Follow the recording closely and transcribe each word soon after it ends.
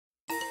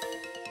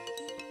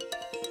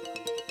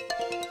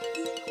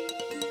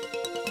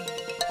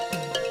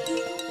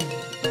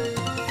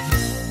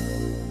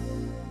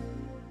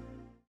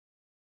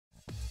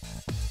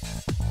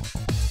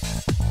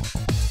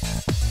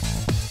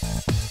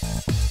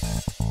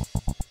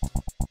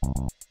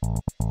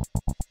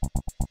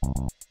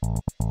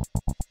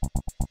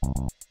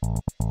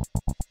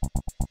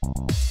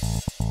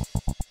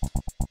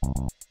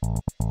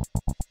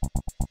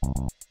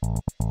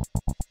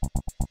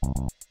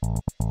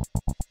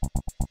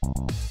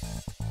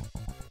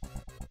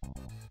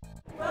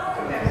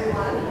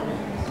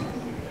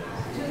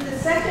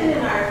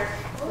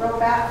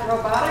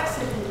Robotics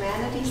and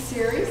Humanities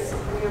series.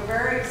 We are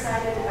very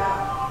excited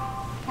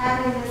about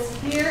having this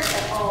here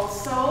at All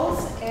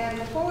Souls. And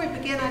before we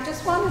begin, I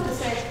just wanted to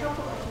say a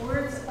couple of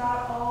words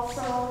about All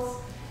Souls.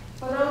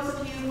 For those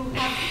of you who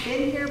haven't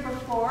been here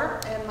before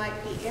and might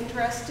be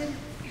interested,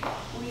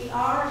 we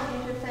are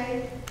an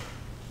interfaith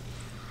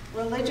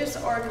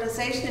religious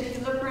organization. If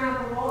you look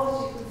around the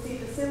walls, you can see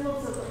the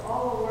symbols of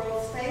all the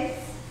world's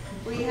faiths.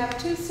 We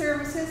have two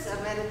services, a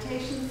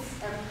meditation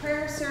and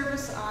prayer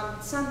service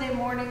on Sunday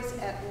mornings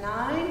at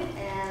 9,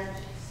 and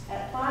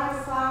at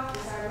 5 o'clock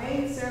is our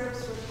main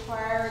service with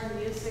choir and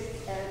music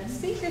and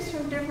speakers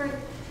from different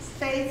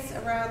faiths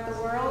around the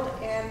world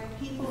and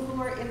people who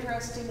are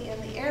interested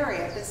in the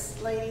area. This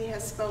lady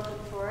has spoken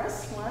for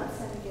us once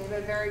and gave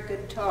a very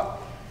good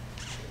talk.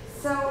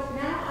 So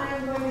now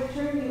I'm going to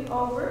turn you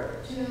over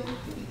to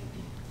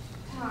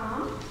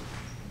Tom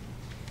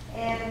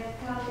and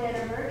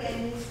Denberg,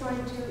 and he's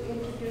going to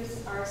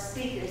introduce our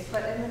speakers.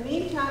 But in the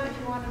meantime, if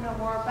you want to know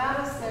more about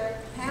us, there are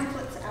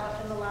pamphlets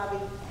out in the lobby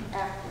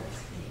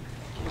afterwards.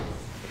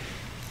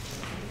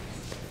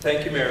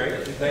 Thank you, Mary,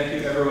 and thank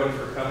you everyone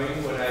for coming.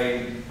 When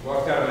I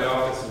walked out of my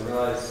office and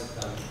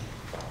realized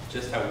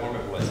just how warm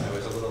it was, I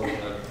was a little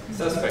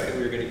suspect that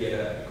we were going to get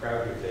a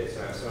crowd here today,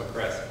 so I'm so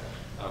impressed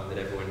that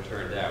everyone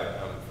turned out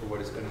for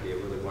what is going to be a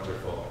really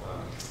wonderful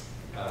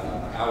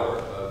hour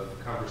of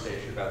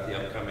conversation about the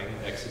upcoming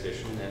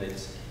exhibition and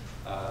its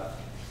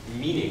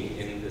meaning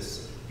in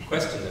this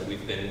question that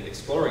we've been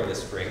exploring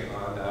this spring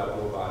on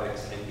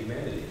robotics and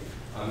humanity.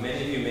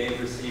 Many of you may have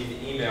received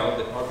the email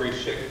that Aubrey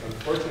Schick,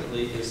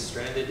 unfortunately, is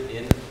stranded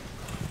in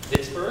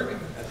Pittsburgh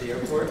at the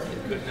airport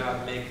and could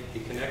not make the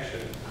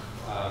connection.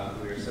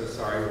 We are so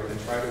sorry. We're going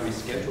to try to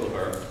reschedule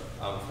her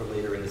for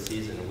later in the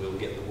season, and we'll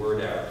get the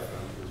word out to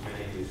as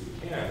many of you as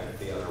we can.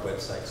 It'll be on our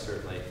website,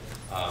 certainly.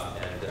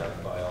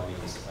 And by all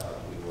means,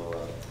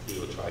 we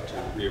will try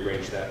to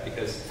rearrange that,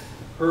 because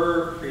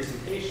her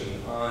presentation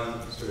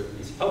on sort of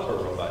these helper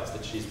robots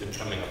that she's been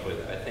coming up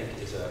with, I think,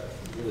 is a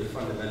really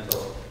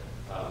fundamental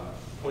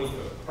point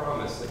of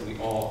promise that we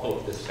all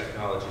hope this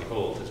technology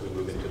holds as we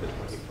move into the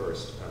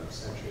 21st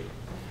century.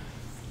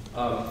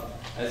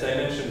 As I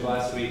mentioned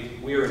last week,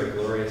 we are in a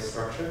glorious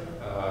structure.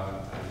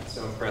 I'm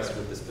so impressed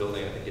with this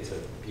building. I think it's a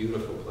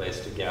beautiful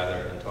place to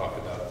gather and talk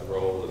about the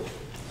role of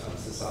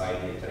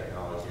society and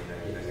technology.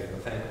 And I'm going to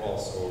thank All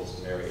Souls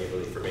and Mary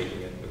Abley for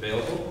making it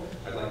available.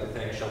 I'd like to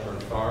thank Shelburne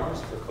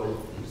Farms for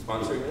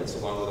co-sponsoring this,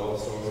 along with All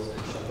Souls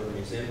and Shelburne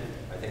Museum.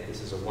 I think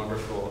this is a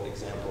wonderful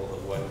example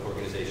of what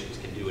organizations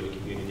can do in a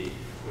community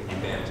when you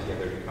band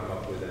together to come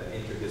up with an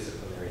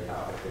interdisciplinary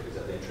topic that is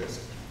of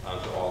interest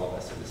to all of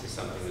us. And this is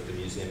something that the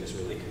museum is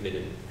really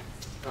committed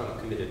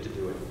to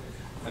doing.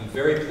 I'm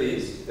very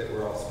pleased that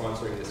we're all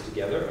sponsoring this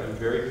together. I'm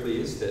very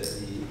pleased that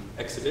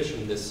the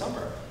exhibition this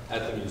summer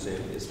at the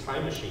museum is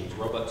Time Machines,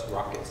 Robots,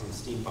 Rockets, and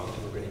Steampunk,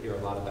 and we're going to hear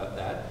a lot about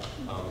that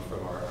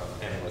from our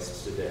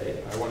panelists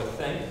today. I want to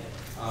thank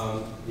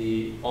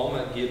the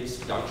Alma Gibbs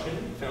Duncan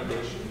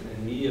Foundation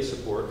and media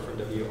support from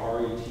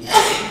WRET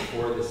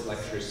for this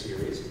lecture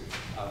series.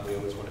 We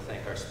always want to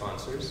thank our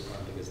sponsors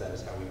because that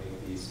is how we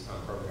make these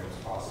programs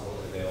possible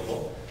and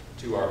available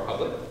to our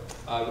public.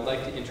 I would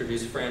like to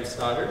introduce Fran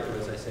Stoddard, who,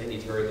 as I say,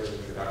 needs very little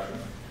introduction.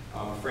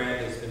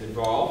 Fran has been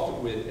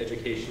involved with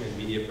education and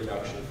media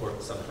production for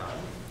some time.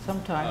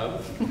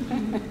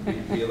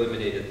 We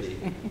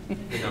eliminated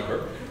the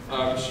number.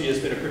 She has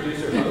been a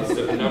producer host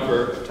of a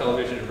number of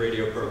television and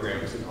radio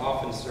programs and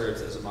often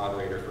serves as a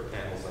moderator for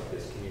panels like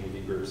this,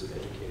 community groups, and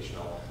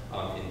educational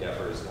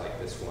endeavors like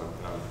this one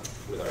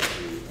with our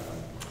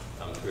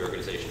three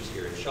organizations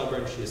here in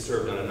Shelburne. She has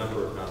served on a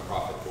number of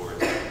nonprofit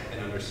boards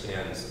and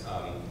understands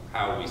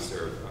how we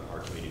serve our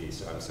community.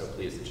 So I'm so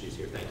pleased that she's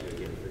here. Thank you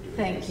again for doing this.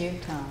 Thank you,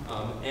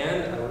 Tom.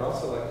 And I would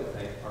also like to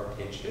thank our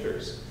pinch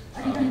hitters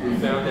who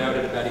found out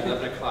at about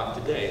 11 o'clock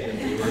today that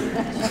they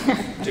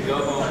were to go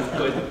home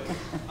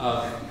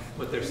and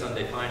put their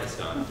Sunday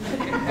finest on.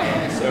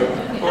 So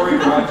Kory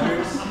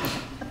Rogers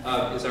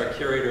is our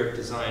curator of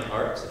design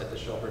arts at the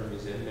Shelburne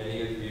Museum.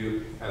 Many of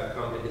you have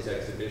come to his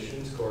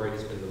exhibitions. Kory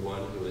has been the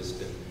one who has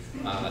been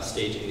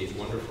staging these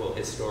wonderful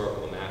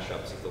historical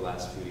mashups of the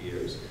last few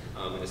years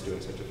and is doing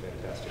such a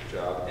fantastic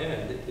job.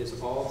 And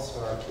his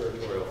all-star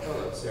curatorial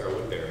fellow, Sara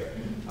Woodbury,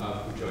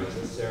 who joins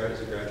us. Sara is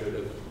a graduate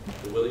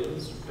of the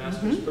Williams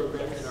Master's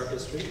Program in Art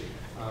History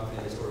and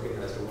has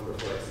organized a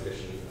wonderful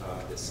exhibition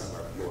this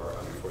summer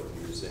for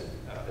the museum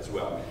as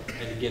well.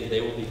 And again,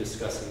 they will be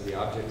discussing the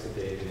objects that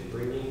they've been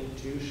bringing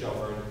to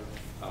Shelburne,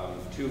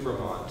 to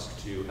Vermont,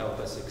 to help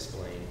us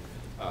explain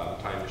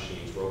time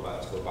machines,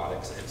 robots,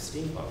 robotics, and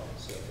steampunk.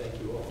 So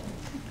thank you all.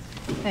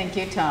 Thank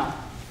you, Tom.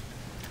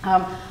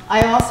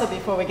 I also,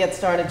 before we get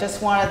started,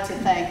 just wanted to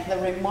thank the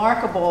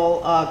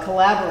remarkable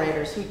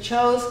collaborators who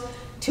chose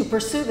to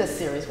pursue this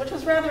series, which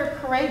was rather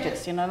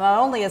courageous. You know, not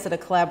only is it a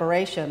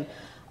collaboration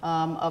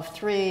of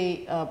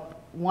three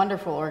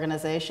wonderful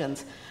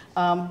organizations,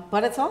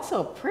 but it's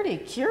also pretty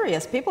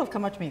curious. People have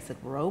come up to me and said,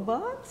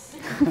 robots?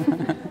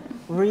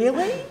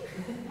 Really?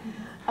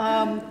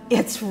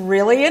 It's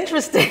really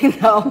interesting,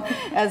 though,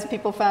 as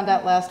people found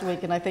out last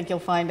week, and I think you'll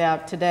find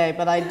out today.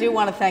 But I do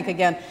want to thank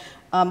again,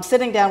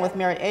 sitting down with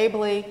Mary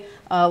Abley,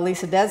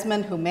 Lisa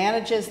Desmond, who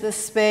manages this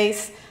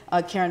space,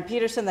 Karen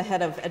Peterson, the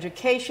head of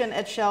education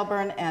at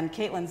Shelburne, and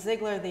Caitlin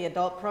Ziegler, the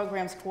adult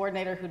programs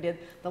coordinator, who did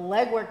the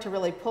legwork to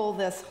really pull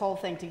this whole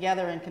thing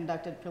together and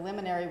conducted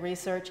preliminary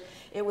research.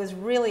 It was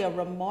really a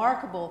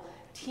remarkable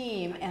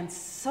team and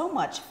so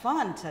much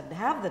fun to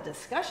have the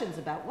discussions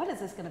about what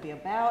is this going to be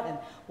about and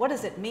what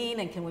does it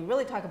mean, and can we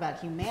really talk about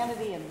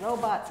humanity and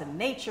robots and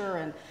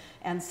nature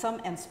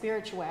and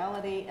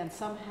spirituality, and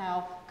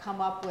somehow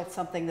come up with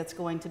something that's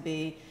going to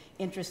be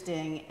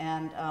interesting.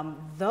 And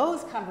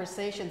those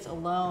conversations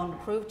alone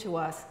prove to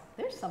us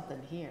there's something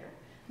here.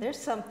 There's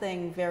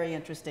something very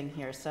interesting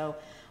here. So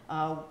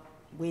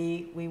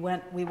we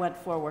went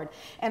forward,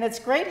 and it's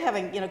great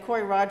having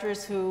Kory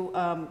Rogers, who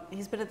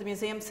he's been at the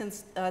museum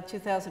since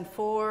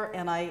 2004,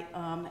 and I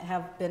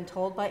have been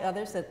told by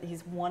others that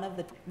he's one of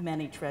the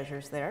many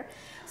treasures there.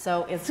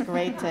 So it's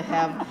great to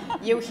have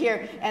you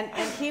here. And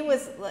he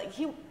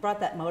brought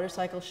that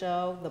motorcycle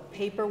show, the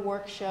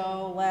paperwork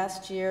show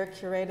last year,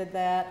 curated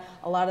that,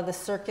 a lot of the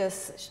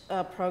circus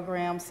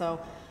programs. So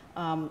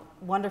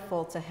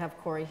wonderful to have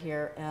Kory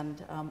here,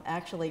 and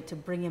actually to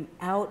bring him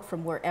out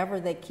from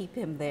wherever they keep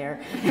him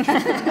there.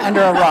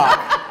 Under a rock.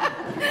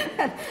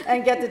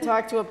 And get to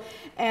talk to him.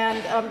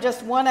 And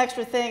just one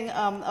extra thing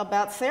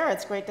about Sara,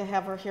 it's great to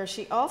have her here.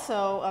 She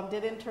also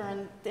did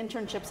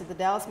internships at the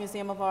Dallas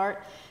Museum of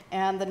Art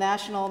and the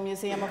National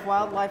Museum of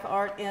Wildlife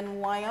Art in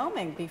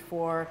Wyoming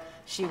before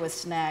she was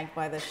snagged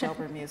by the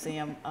Shelburne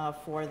Museum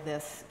for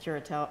this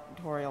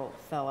curatorial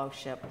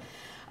fellowship.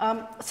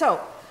 So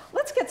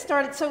let's get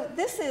started. So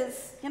this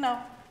is,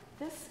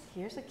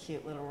 here's a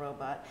cute little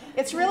robot.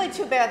 It's really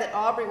too bad that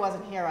Aubrey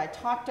wasn't here. I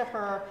talked to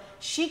her.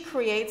 She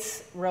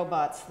creates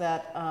robots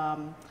that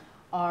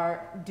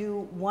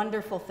do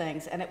wonderful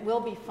things, and it will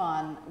be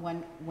fun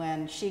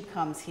when she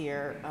comes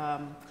here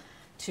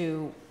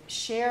to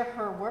share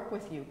her work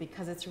with you,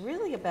 because it's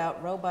really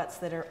about robots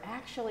that are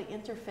actually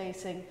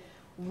interfacing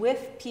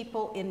with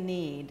people in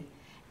need.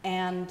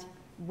 And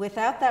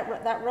without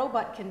that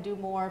robot can do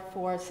more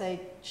for,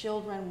 say,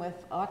 children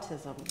with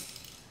autism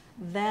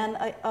than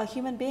a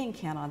human being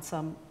can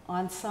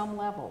on some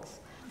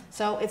levels.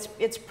 So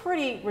it's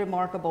pretty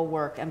remarkable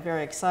work and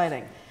very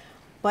exciting.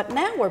 But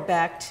now we're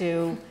back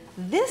to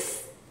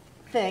this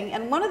thing,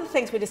 and one of the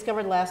things we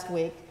discovered last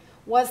week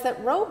was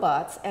that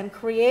robots and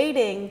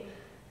creating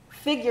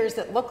figures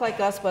that look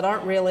like us but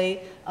aren't really,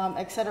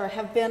 et cetera,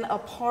 have been a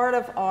part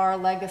of our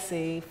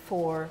legacy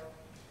for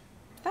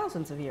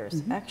thousands of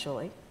years,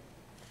 actually.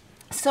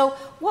 So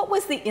what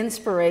was the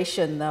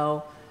inspiration,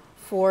 though,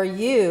 for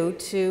you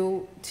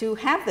to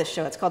have this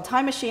show? It's called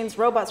Time Machines,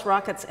 Robots,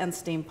 Rockets, and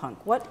Steampunk.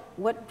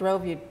 What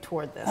drove you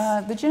toward this?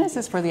 The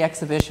genesis for the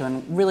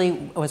exhibition really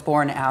was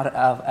born out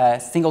of a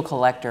single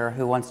collector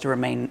who wants to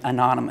remain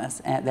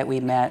anonymous that we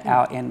met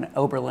out in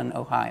Oberlin,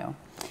 Ohio.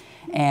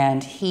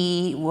 And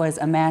he was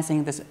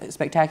amassing this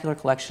spectacular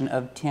collection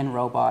of 10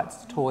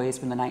 robots, toys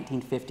from the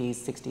 1950s,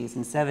 60s,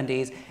 and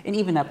 70s, and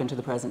even up into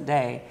the present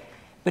day.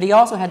 But he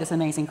also had this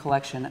amazing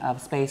collection of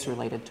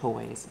space-related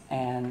toys.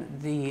 And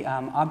the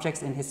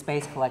objects in his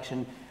space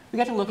collection, we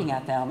got to looking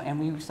at them, and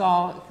we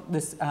saw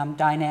this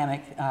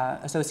dynamic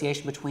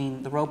association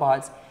between the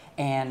robots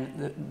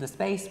and the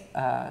space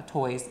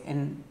toys.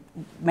 And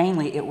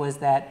mainly it was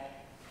that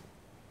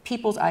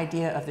people's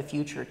idea of the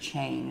future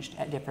changed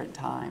at different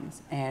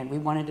times. And we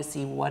wanted to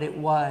see what it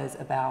was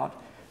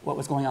about what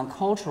was going on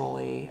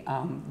culturally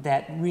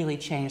that really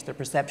changed their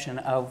perception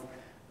of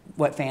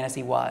what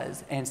fantasy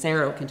was. And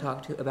Sara can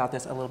talk about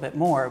this a little bit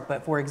more,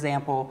 but for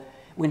example,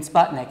 when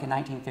Sputnik in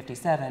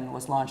 1957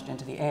 was launched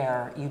into the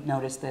air, you'd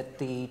notice that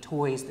the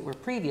toys that were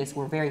previous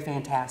were very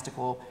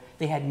fantastical.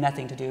 They had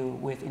nothing to do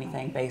with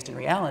anything based in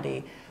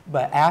reality.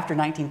 But after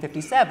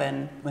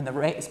 1957, when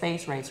the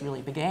space race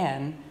really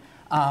began,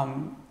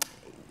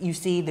 you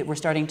see that we're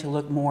starting to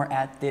look more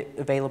at the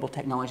available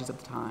technologies of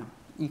the time.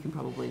 You can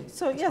probably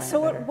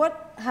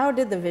how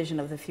did the vision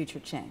of the future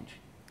change?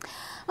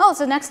 Oh,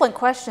 it's an excellent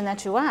question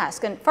that you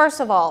ask. And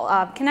first of all,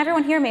 can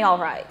everyone hear me all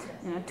right?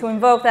 To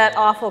invoke that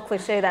awful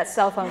cliche, that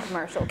cell phone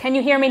commercial. Can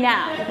you hear me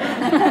now?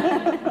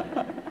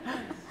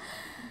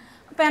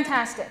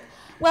 Fantastic.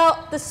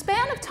 Well, the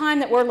span of time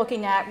that we're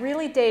looking at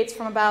really dates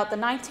from about the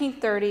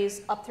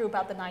 1930s up through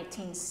about the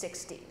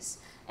 1960s.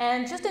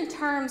 And just in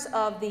terms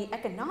of the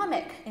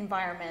economic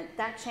environment,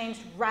 that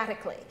changed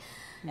radically.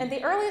 And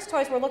the earliest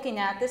toys we're looking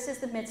at, this is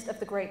the midst of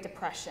the Great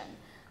Depression.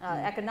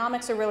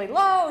 Economics are really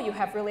low, you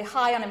have really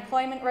high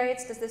unemployment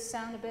rates. Does this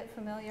sound a bit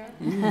familiar?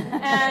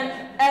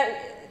 And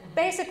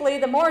basically,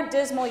 the more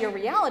dismal your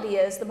reality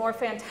is, the more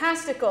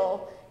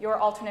fantastical your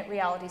alternate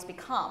realities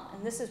become.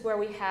 And this is where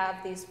we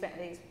have these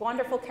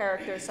wonderful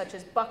characters such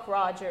as Buck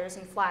Rogers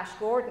and Flash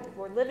Gordon,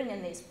 who are living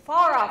in these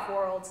far-off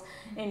worlds,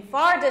 in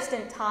far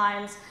distant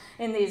times,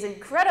 in these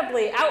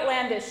incredibly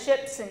outlandish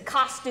ships and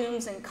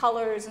costumes and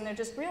colors, and they're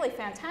just really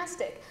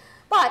fantastic.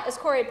 But as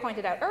Kory had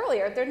pointed out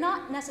earlier, they're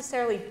not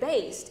necessarily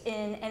based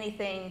in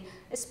anything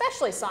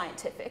especially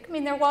scientific. I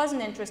mean, there was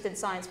an interest in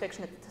science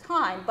fiction at the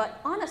time,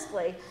 but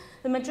honestly,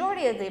 the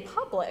majority of the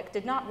public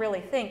did not really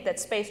think that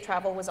space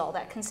travel was all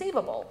that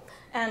conceivable.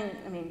 And,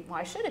 I mean,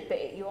 why should it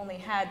be? You only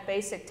had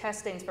basic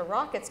testings for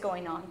rockets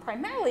going on,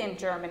 primarily in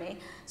Germany,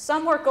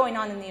 some work going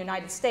on in the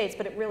United States,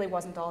 but it really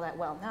wasn't all that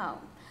well known.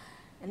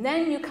 And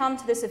then you come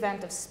to this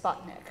event of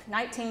Sputnik,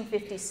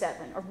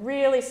 1957, a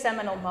really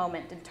seminal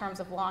moment in terms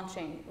of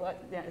launching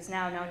what is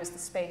now known as the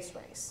space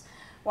race.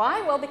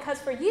 Why? Well, because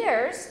for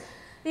years,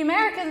 the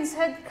Americans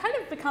had kind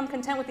of become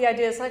content with the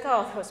ideas like,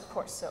 oh, those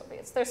poor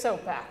Soviets, they're so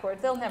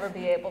backward, they'll never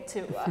be able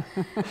to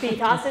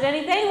beat us at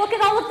anything. Look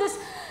at all of this.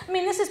 I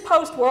mean, this is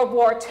post-World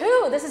War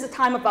II. This is a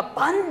time of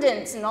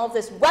abundance and all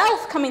this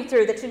wealth coming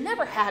through that you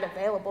never had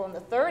available in the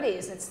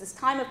 30s. It's this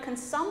time of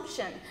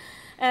consumption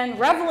and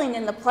reveling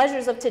in the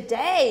pleasures of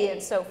today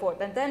and so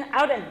forth. And then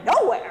out of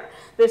nowhere,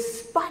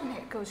 this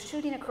Sputnik goes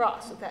shooting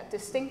across with that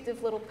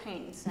distinctive little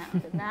ping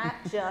sound. And that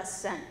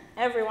just sent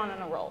everyone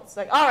on a roll. It's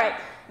like, all right,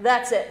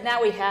 that's it.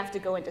 Now we have to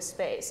go into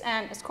space.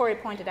 And as Kory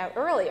pointed out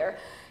earlier,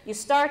 you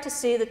start to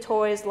see the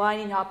toys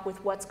lining up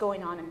with what's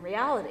going on in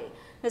reality.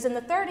 Because in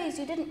the 30s,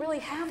 you didn't really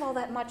have all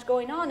that much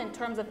going on in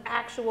terms of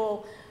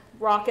actual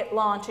rocket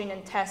launching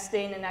and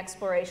testing and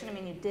exploration. I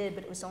mean, you did,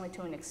 but it was only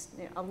to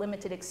a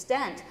limited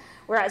extent.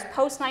 Whereas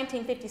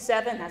post-1957,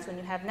 that's when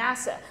you have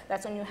NASA,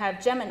 that's when you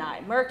have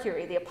Gemini,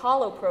 Mercury, the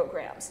Apollo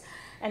programs.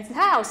 And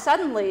now,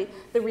 suddenly,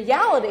 the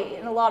reality,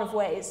 in a lot of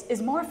ways,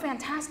 is more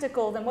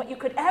fantastical than what you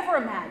could ever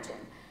imagine.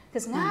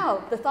 Because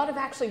now, the thought of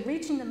actually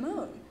reaching the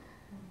moon,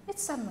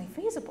 it's suddenly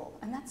feasible.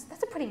 And that's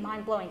a pretty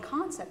mind-blowing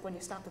concept when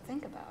you stop to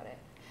think about it.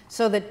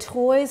 So the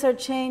toys are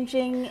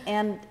changing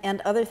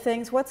and other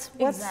things.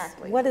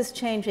 Exactly. What is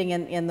changing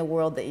in the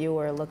world that you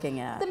are looking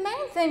at? The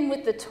main thing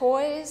with the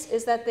toys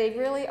is that they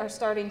really are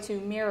starting to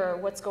mirror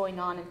what's going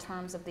on in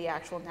terms of the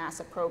actual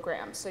NASA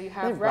programs. So you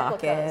have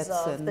replicas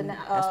of the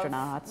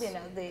astronauts,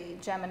 the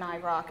Gemini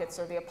rockets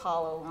or the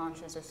Apollo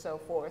launchers or so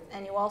forth.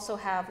 And you also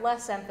have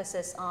less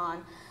emphasis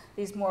on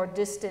these more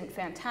distant,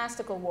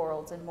 fantastical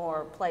worlds and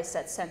more play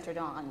sets centered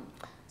on,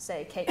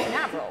 say, Cape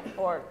Canaveral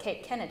or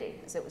Cape Kennedy,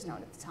 as it was known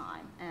at the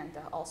time, and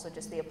also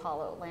just the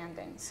Apollo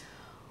landings.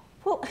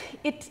 Well,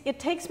 it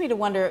takes me to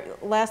wonder,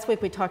 last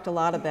week we talked a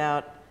lot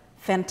about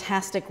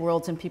fantastic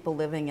worlds and people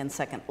living in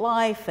Second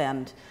Life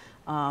and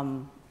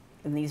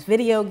in these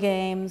video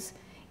games.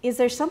 Is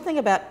there something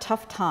about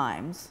tough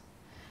times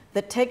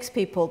that takes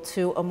people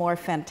to a more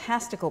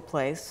fantastical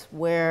place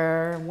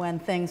where when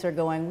things are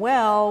going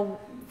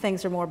well,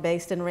 things are more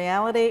based in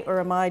reality, or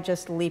am I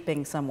just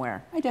leaping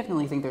somewhere? I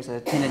definitely think there's a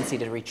tendency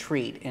to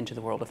retreat into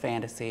the world of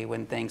fantasy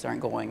when things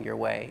aren't going your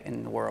way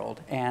in the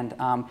world. And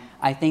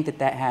I think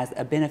that has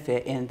a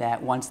benefit in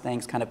that once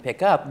things kind of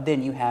pick up,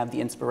 then you have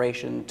the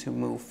inspiration to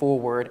move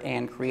forward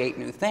and create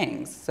new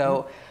things.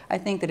 So I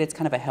think that it's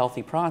kind of a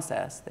healthy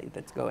process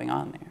that's going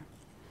on there.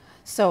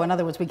 So in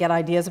other words, we get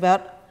ideas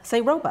about,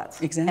 say, robots.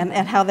 Exactly.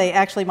 And how they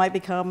actually might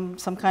become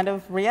some kind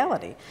of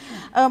reality.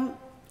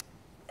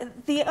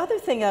 The other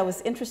thing I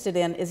was interested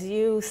in is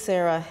you,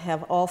 Sara,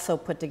 have also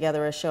put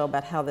together a show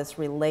about how this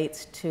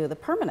relates to the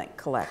permanent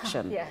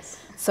collection. Yes.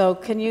 So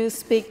can you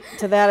speak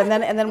to that, and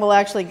then we'll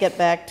actually get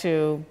back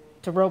to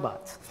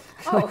robots.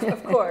 Oh,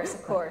 of course,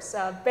 of course.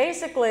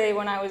 Basically,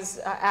 when I was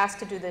asked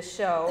to do this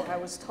show, I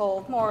was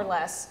told more or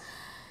less,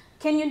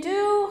 can you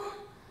do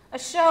a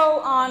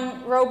show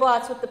on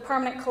robots with the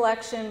permanent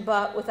collection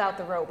but without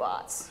the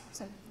robots?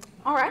 So,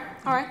 all right,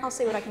 I'll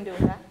see what I can do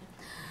with that.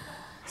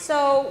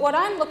 So what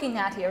I'm looking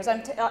at here is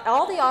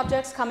all the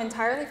objects come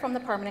entirely from the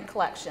permanent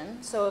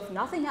collection, so if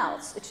nothing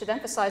else, it should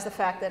emphasize the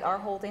fact that our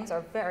holdings are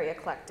very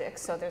eclectic,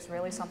 so there's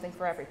really something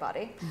for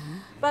everybody.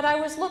 But I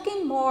was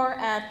looking more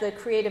at the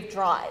creative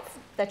drive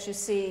that you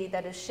see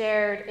that is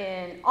shared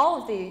in all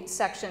of the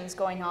sections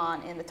going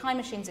on in the Time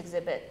Machines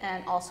exhibit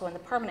and also in the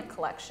permanent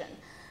collection.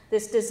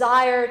 This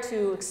desire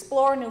to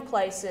explore new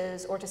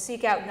places or to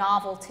seek out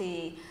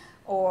novelty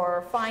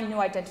or find new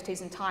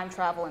identities in time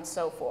travel and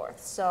so forth.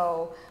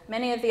 So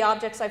many of the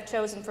objects I've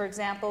chosen, for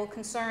example,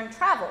 concern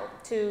travel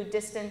to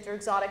distant or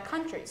exotic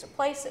countries or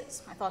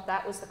places. I thought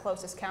that was the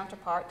closest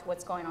counterpart to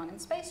what's going on in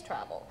space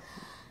travel.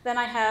 Then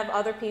I have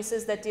other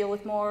pieces that deal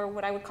with more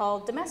what I would call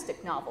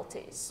domestic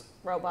novelties,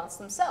 robots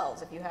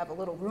themselves. If you have a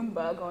little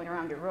Roomba going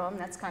around your room,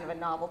 that's kind of a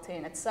novelty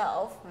in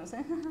itself.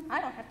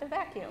 I don't have to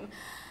vacuum.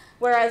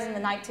 Whereas in the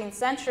 19th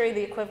century,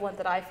 the equivalent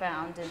that I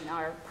found in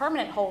our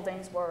permanent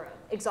holdings were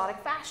exotic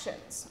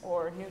fashions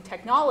or new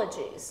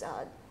technologies,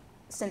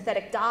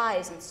 synthetic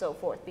dyes and so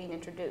forth being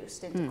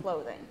introduced into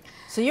clothing.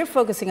 So you're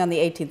focusing on the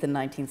 18th and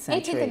 19th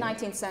century. 18th and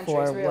 19th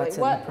centuries, really,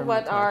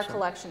 what our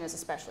collection is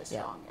especially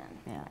strong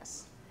in. Yeah.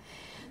 Yes.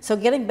 So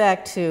getting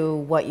back to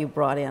what you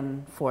brought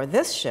in for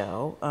this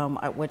show,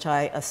 which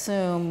I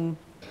assume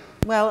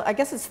well, I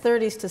guess it's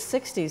 30s to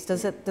 60s.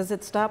 Does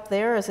it stop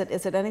there? Is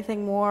it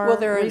anything more? Well,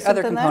 there are recent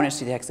other than components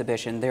to the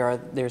exhibition.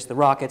 There's the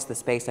rockets, the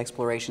space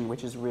exploration,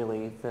 which is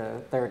really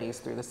the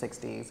 30s through the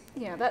 60s.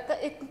 Yeah,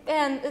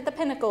 and the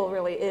pinnacle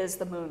really is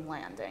the moon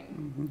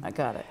landing. I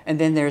got it. And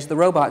then there's the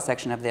robot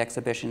section of the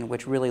exhibition,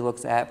 which really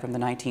looks at from the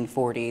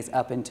 1940s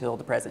up until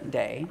the present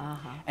day.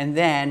 And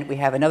then we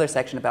have another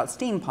section about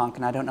steampunk,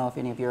 and I don't know if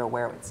any of you are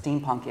aware what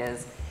steampunk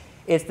is.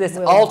 It's this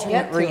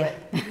alternate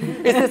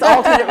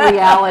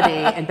reality,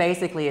 and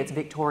basically it's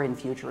Victorian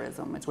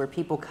futurism. It's where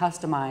people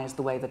customize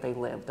the way that they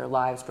live, their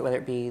lives, whether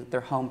it be their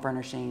home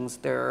furnishings,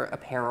 their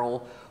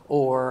apparel,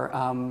 or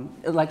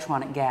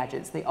electronic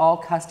gadgets. They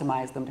all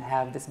customize them to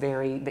have this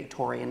very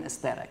Victorian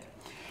aesthetic.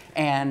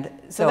 And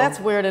So that's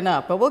weird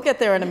enough, but we'll get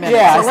there in a minute.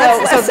 yeah, but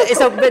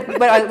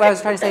what I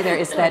was trying to say there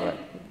is that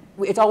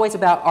it's always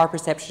about our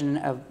perception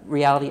of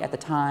reality at the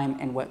time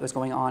and what was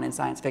going on in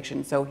science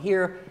fiction. So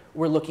here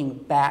we're looking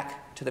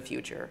back to the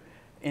future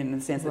in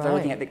the sense that they're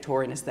looking at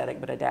Victorian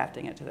aesthetic but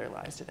adapting it to their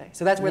lives today.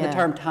 So that's where the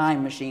term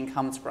time machine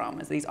comes from,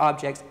 is these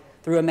objects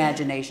through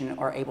imagination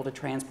are able to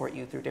transport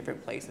you through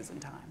different places and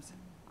times.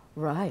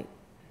 Right.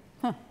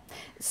 Huh.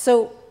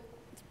 So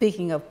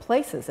speaking of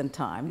places and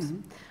times,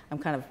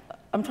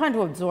 I'm trying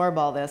to absorb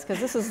all this because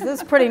this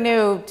is pretty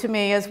new to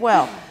me as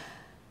well.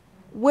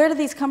 Where do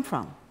these come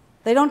from?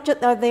 They aren't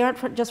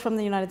just from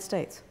the United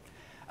States.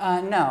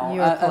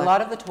 No, a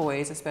lot of the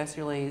toys,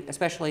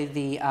 especially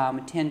the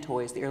tin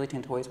toys, the early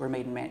tin toys, were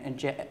made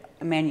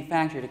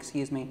manufactured,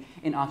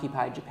 in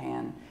occupied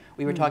Japan.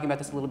 We were talking about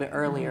this a little bit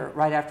earlier.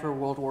 Right after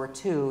World War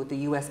II, the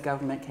U.S.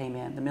 government came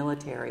in, the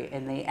military,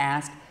 and they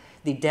asked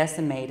the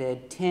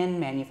decimated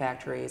tin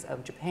manufacturers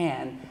of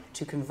Japan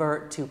to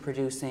convert to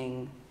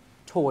producing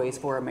toys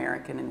for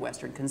American and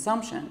Western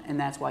consumption. And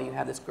that's why you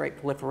have this great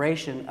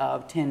proliferation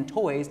of tin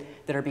toys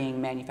that are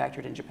being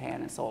manufactured in Japan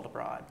and sold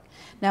abroad.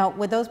 Now,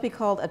 would those be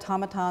called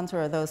automatons,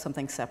 or are those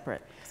something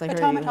separate?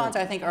 Automatons,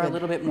 I think, are a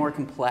little bit more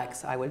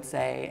complex, I would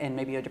say, and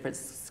maybe a different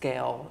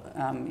scale.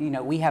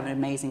 We have an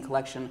amazing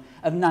collection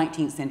of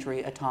 19th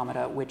century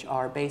automata, which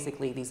are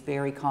basically these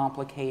very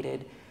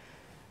complicated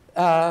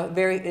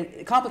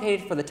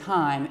for the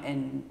time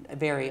and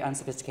very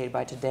unsophisticated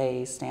by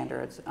today's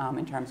standards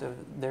in terms of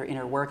their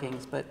inner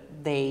workings, but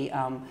they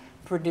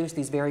produce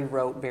these very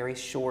rote, very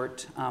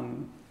short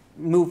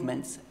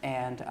movements,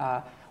 and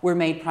were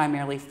made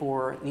primarily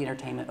for the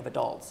entertainment of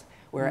adults,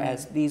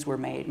 whereas these were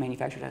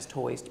manufactured as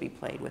toys to be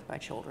played with by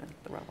children,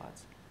 the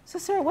robots. So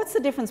Sarah, what's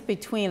the difference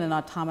between an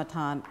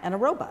automaton and a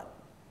robot?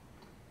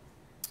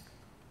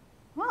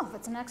 Well,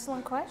 that's an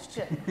excellent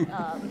question.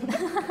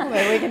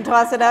 Maybe we can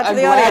toss it out to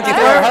the audience.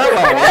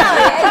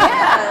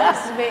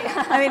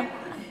 I mean,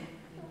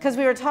 because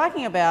we were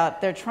talking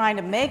about they're trying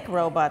to make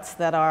robots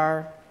that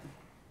are,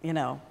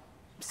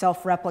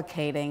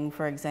 self-replicating,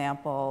 for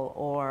example,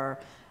 or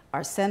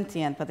are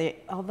sentient. But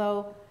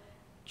although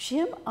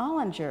Jim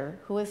Ollinger,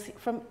 who is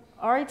from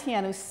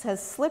RETN, who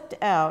has slipped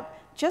out,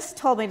 just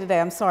told me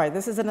today, I'm sorry,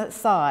 this is an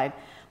aside,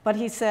 but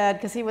he said,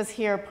 because he was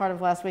here part of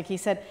last week, he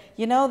said,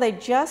 they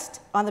just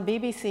on the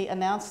BBC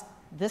announced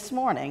this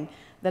morning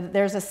that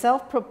there's a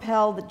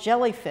self-propelled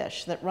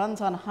jellyfish that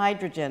runs on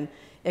hydrogen.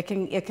 It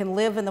can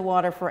live in the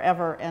water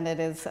forever, and it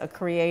is a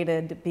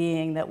created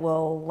being that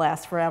will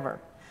last forever.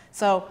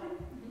 So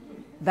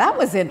that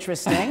was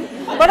interesting.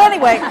 But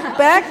anyway,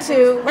 back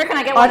to... Where can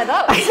I get one of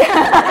those?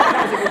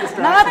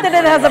 Not that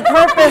it has a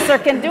purpose or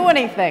can do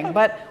anything,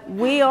 but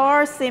we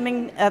are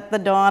seeming at the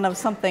dawn of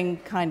something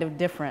kind of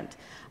different.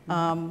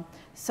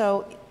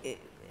 So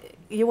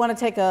you want to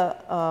take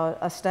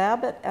a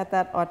stab at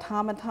that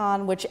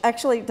automaton, which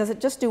actually, does it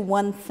just do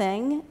one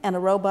thing, and a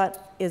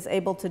robot is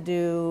able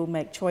to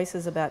make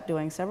choices about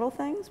doing several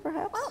things,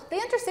 perhaps? Well, the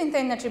interesting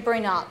thing that you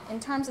bring up in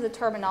terms of the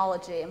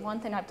terminology, and one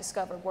thing I've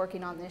discovered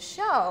working on this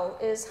show,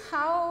 is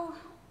how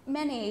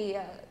many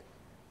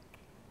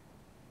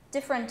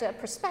different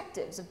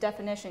perspectives of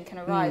definition can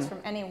arise from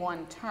any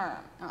one term.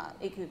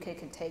 You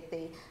can take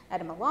the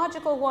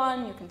etymological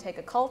one, you can take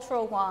a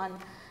cultural one,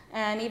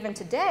 and even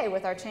today,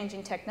 with our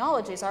changing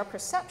technologies, our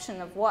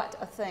perception of what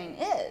a thing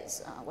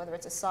is, whether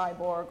it's a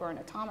cyborg or an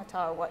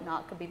automata or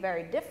whatnot, could be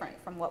very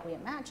different from what we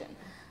imagine.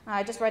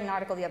 I just read an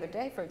article the other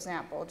day, for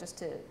example, just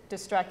to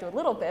distract you a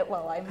little bit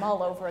while I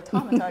mull over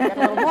automata yet a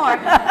little more.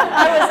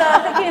 I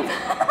was thinking...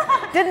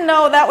 Didn't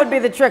know that would be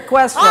the trick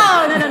question.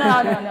 Oh,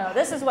 no.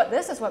 This is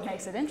what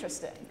makes it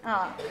interesting.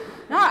 No,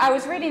 I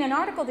was reading an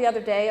article the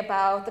other day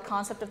about the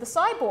concept of the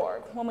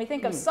cyborg. When we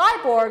think of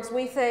cyborgs,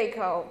 we think,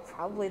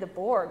 probably the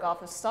Borg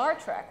off of Star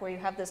Trek, where you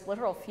have this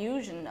literal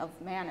fusion of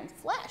man and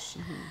flesh.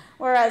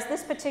 Whereas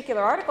this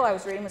particular article I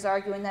was reading was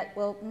arguing that,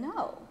 well,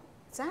 no,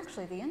 it's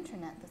actually the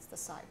internet that's the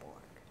cyborg.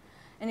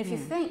 And if you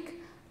think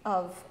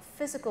of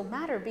physical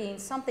matter being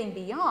something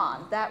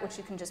beyond that which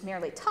you can just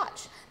merely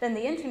touch, then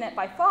the internet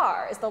by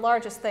far is the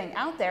largest thing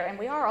out there, and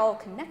we are all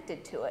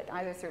connected to it,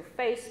 either through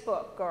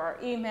Facebook or our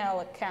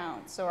email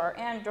accounts or our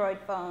Android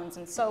phones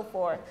and so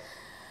forth.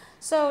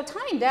 So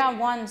tying down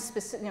one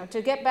specific,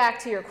 to get back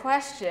to your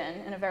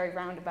question in a very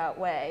roundabout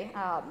way,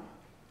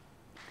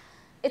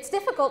 It's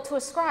difficult to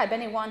ascribe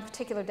any one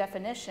particular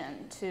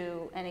definition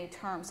to any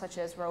term such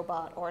as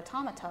robot or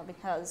automata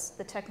because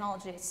the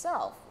technology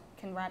itself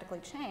can radically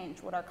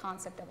change what our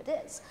concept of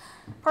it is.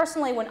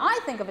 Personally, when I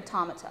think of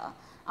automata,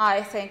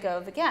 I think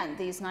of, again,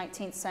 these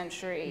 19th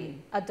century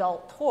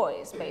adult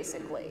toys,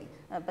 basically.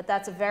 But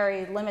that's a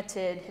very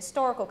limited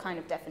historical kind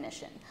of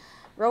definition.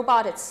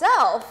 Robot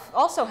itself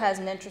also has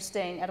an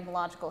interesting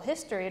etymological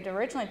history. It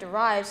originally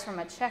derives from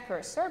a Czech or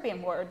a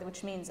Serbian word,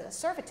 which means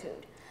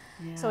servitude.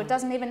 Yeah. So it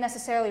doesn't even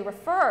necessarily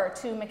refer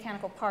to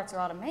mechanical parts or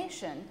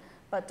automation,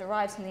 but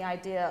derives from the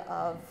idea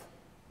of,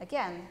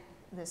 again,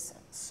 this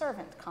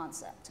servant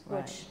concept,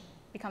 which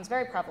becomes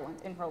very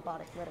prevalent in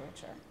robotic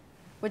literature.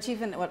 Which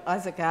even what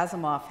Isaac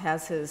Asimov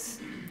has his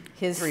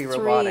three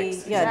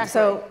robotics. Yeah. Exactly.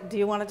 So do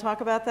you want to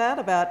talk about that?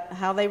 About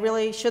how they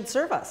really should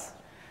serve us?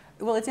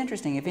 Well, it's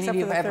interesting. If any Except of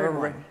you for have the ever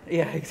third read, one.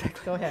 yeah,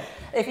 exactly. Go ahead.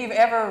 If you've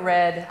ever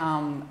read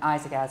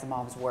Isaac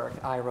Asimov's work,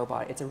 I,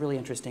 Robot, it's a really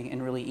interesting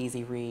and really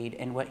easy read.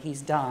 And what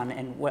he's done,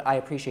 and what I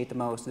appreciate the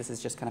most, this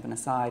is just kind of an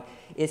aside,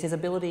 is his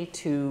ability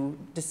to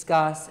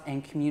discuss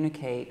and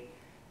communicate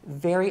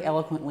very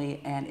eloquently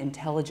and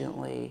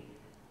intelligently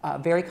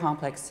very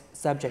complex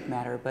subject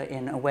matter, but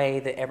in a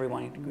way that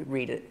everyone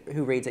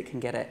who reads it can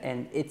get it.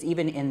 And it's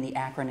even in the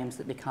acronyms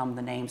that become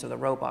the names of the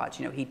robots.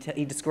 You know,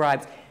 he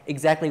describes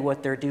exactly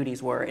what their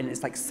duties were, and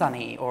it's like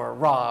Sonny or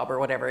Rob or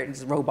whatever.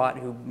 It's a robot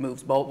who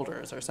moves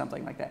boulders or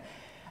something like that.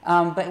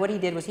 But what he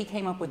did was he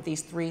came up with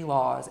these 3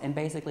 laws, and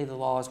basically the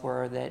laws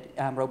were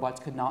that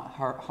robots could not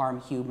harm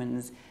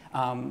humans.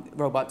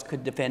 Robots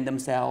could defend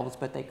themselves,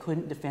 but they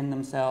couldn't defend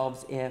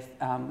themselves if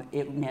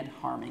it meant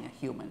harming a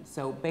human.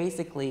 So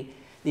basically,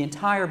 the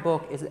entire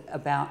book is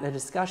about the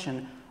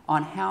discussion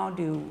on how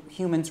do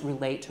humans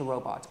relate to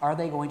robots. Are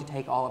they going to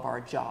take all of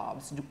our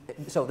jobs?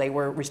 So they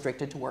were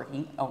restricted to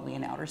working only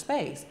in outer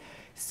space.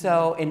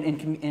 So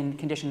in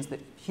conditions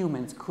that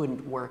humans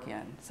couldn't work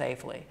in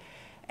safely.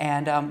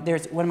 And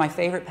there's one of my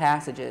favorite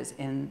passages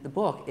in the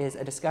book is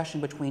a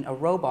discussion between a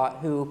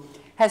robot who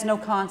has no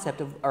concept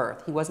of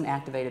Earth. He wasn't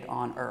activated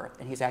on Earth,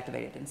 and he's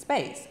activated in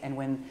space. And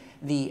when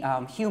the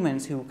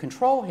humans who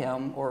control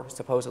him, or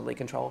supposedly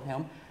control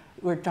him,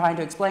 we're trying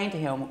to explain to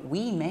him,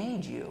 we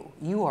made you.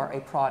 You are a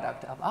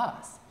product of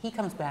us. He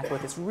comes back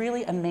with this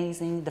really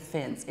amazing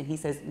defense, and he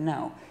says,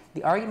 no,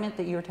 the argument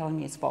that you're telling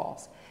me is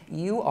false.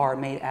 You are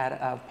made out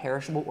of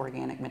perishable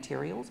organic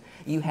materials.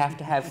 You have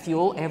to have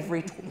fuel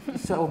every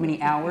so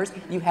many hours.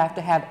 You have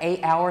to have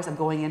 8 hours of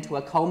going into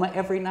a coma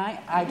every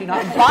night. I do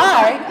not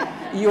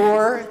buy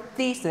your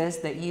thesis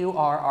that you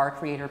are our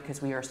creator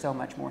because we are so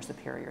much more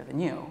superior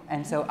than you.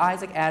 And so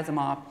Isaac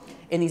Asimov,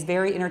 in these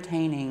very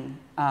entertaining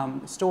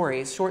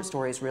stories, short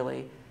stories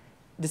really,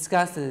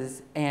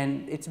 discusses,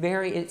 and it's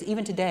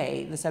even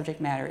today, the subject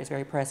matter is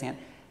very prescient,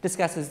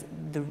 discusses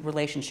the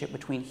relationship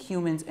between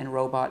humans and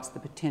robots, the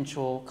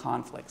potential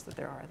conflicts that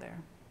there are there.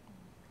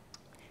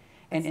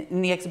 And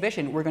in the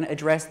exhibition, we're going to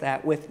address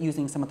that with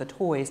using some of the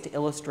toys to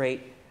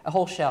illustrate a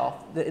whole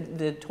shelf.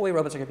 The toy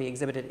robots are going to be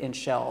exhibited in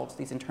shelves,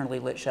 these internally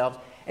lit shelves,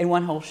 and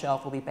one whole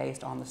shelf will be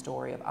based on the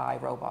story of I,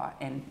 Robot,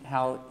 and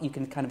how you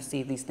can kind of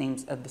see these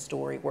themes of the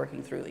story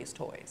working through these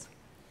toys.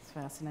 It's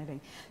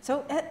fascinating.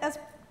 So as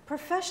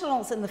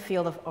professionals in the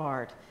field of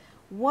art,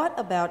 what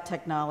about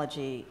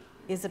technology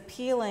is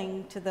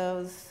appealing to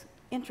those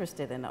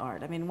interested in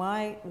art? I mean,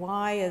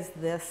 why is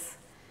this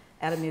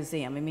at a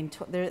museum? I mean,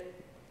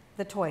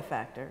 the toy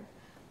factor,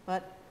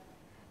 but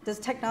does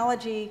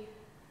technology,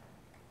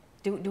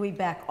 do we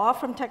back off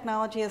from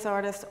technology as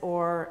artists,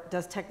 or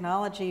does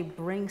technology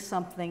bring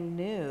something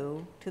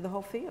new to the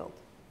whole field?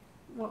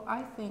 Well,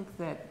 I think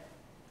that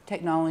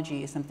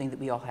technology is something that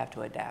we all have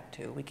to adapt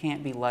to. We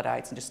can't be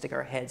Luddites and just stick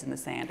our heads in the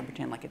sand and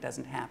pretend like it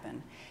doesn't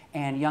happen.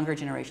 And younger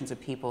generations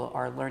of people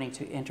are learning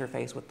to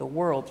interface with the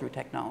world through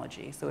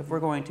technology. So if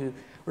we're going to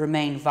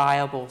remain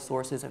viable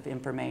sources of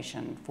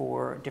information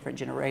for different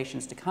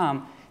generations to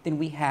come, then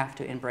we have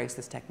to embrace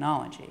this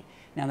technology.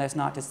 Now, that's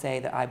not to say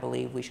that I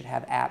believe we should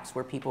have apps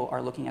where people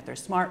are looking at their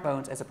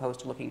smartphones as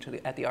opposed to looking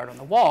at the art on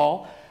the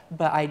wall,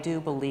 but I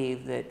do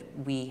believe that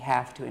we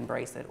have to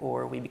embrace it,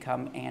 or we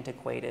become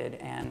antiquated,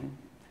 and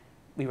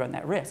we run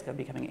that risk of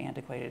becoming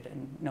antiquated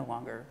and no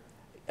longer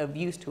of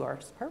use to our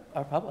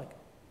public.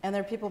 And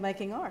there are people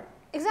making art.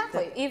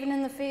 Exactly.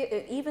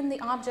 Even the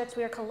objects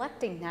we are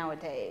collecting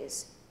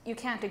nowadays, you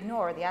can't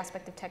ignore the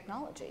aspect of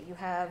technology. You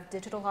have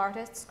digital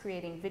artists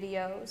creating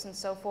videos and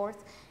so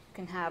forth. You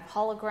can have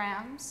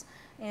holograms.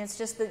 And it's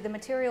just that the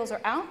materials are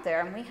out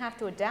there, and we have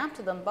to adapt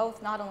to them,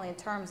 both not only in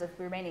terms of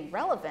remaining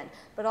relevant,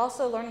 but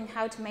also learning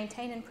how to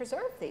maintain and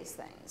preserve these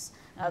things.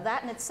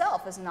 That in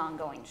itself is an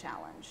ongoing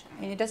challenge.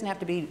 And it doesn't have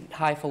to be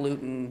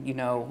highfalutin,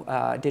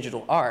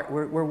 digital art.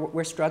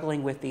 We're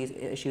struggling with these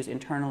issues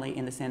internally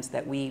in the sense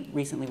that we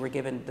recently were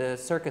given the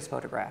circus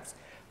photographs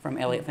from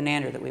Elliot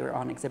Finander that we were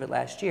on exhibit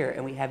last year,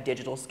 and we have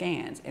digital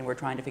scans, and we're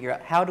trying to figure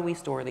out how do we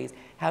store these,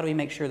 how do we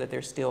make sure that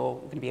they're still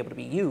going to be able to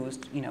be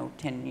used,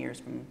 10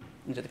 years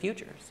into the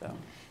future. So,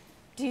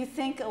 Do you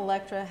think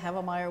Electra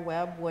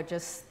Havemeyer-Webb would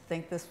just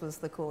think this was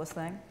the coolest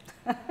thing?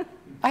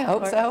 I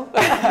hope so.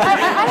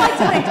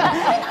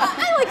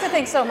 I like to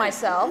think so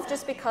myself,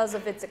 just because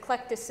of its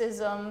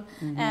eclecticism.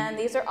 And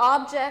these are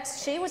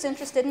objects. She was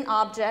interested in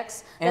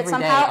objects that Everyday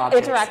somehow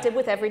objects. interacted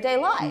with everyday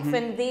life.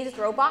 And these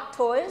robot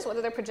toys,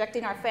 whether they're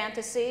projecting our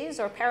fantasies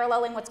or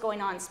paralleling what's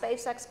going on in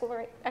space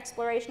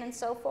exploration and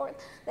so forth,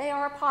 they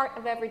are a part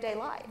of everyday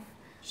life.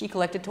 She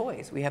collected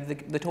toys. We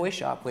have the toy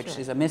shop, which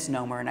is a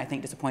misnomer and I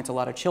think disappoints a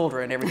lot of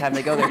children. Every time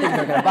they go there, think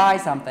they're going to buy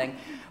something.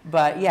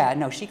 But yeah,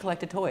 no, she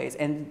collected toys.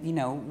 And, you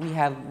know, we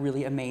have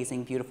really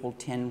amazing, beautiful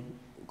tin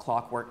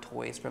clockwork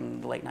toys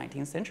from the late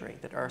 19th century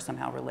that are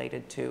somehow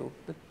related to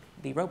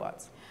the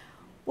robots.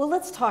 Well,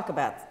 let's talk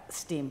about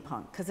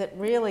steampunk, because it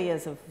really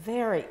is a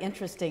very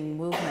interesting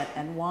movement,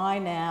 and why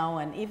now,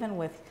 and even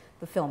with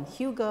the film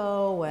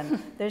Hugo,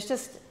 and there's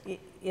just,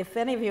 if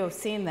any of you have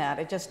seen that,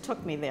 it just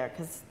took me there,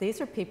 because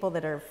these are people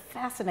that are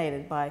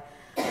fascinated by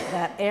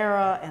that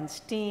era and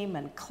steam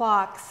and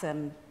clocks,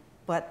 and,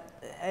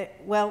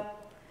 well,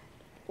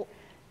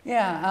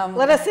 Yeah.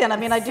 let us in. I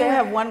mean, I do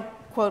have one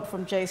quote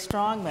from Jay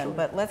Strongman,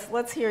 but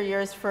let's hear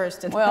yours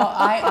first. Well,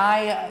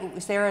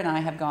 Sarah and I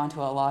have gone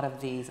to a lot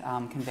of these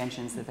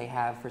conventions that they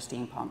have for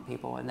steampunk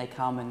people, and they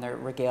come in their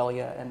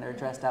regalia and they're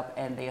dressed up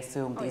and they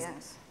assume these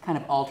kind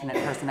of alternate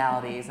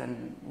personalities.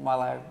 And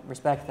while I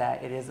respect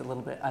that, it is a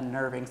little bit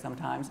unnerving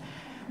sometimes.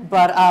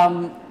 But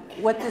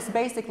what this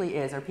basically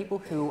is are people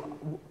who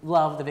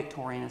love the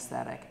Victorian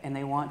aesthetic and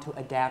they want to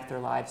adapt their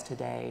lives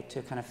today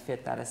to kind of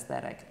fit that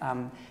aesthetic.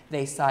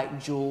 They cite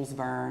Jules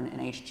Verne and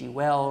H.G.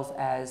 Wells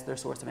as their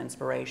source of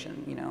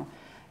inspiration, you know.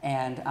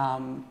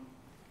 And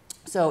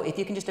so if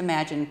you can just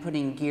imagine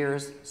putting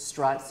gears,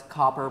 struts,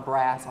 copper,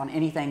 brass on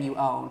anything you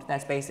owned,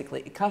 that's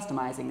basically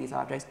customizing these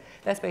objects.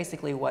 That's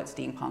basically what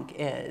steampunk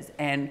is.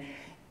 And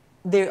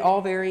they're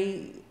all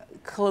very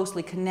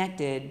closely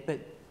connected, but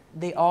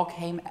they all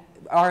came,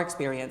 our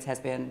experience has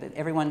been that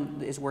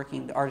everyone is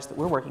working, the artists that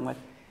we're working with,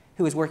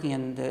 who is working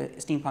in the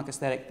steampunk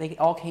aesthetic, they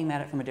all came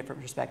at it from a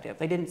different perspective.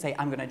 They didn't say,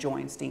 I'm going to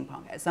join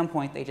steampunk. At some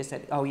point, they just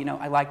said, oh, you know,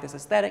 I like this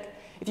aesthetic.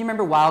 If you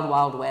remember Wild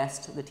Wild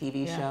West, the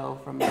TV show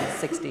from the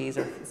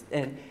 60s,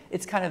 and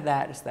it's kind of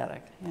that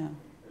aesthetic, yeah.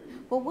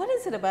 Well, what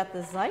is it about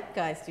the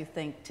zeitgeist, you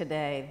think,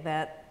 today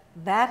that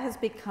has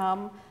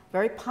become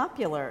very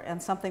popular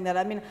and something that,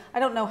 I mean, I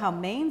don't know how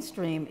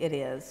mainstream it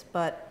is,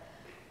 but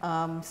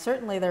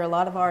certainly there are a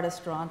lot of artists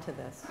drawn to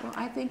this. Well,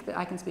 I think that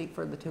I can speak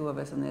for the two of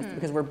us in this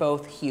because we're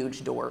both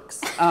huge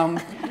dorks.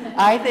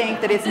 I think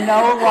that it's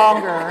no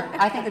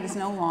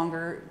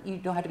longer, you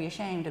don't have to be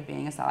ashamed of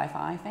being a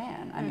sci-fi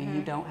fan. I mean,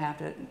 you don't have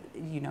to,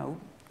 you know,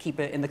 keep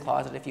it in the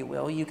closet, if you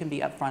will. You can be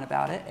upfront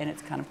about it, and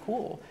it's kind of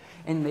cool.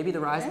 And maybe the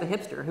rise of the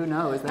hipster, who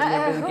knows? That may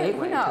have been a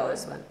gateway who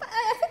knows? to it. But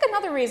I think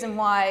another reason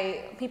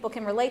why people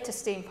can relate to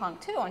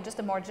steampunk too, on just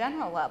a more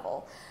general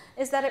level,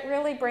 is that it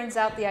really brings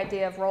out the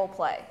idea of role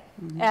play.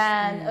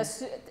 And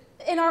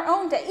in our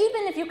own day,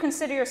 even if you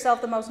consider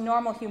yourself the most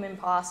normal human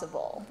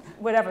possible,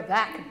 whatever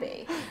that could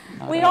be,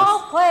 we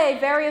all play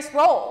various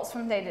roles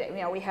from day to day.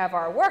 You know, we have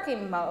our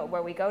working mode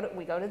where we go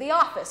to the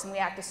office and we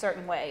act a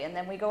certain way, and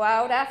then we go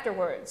out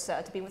afterwards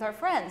to be with our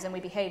friends and we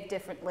behave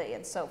differently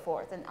and so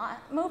forth. And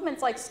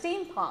movements like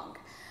steampunk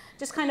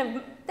just kind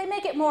of, they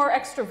make it more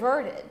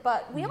extroverted,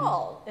 but we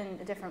all,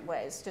 in different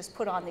ways, just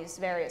put on these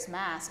various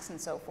masks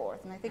and so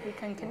forth. And I think we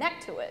can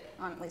connect to it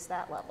on at least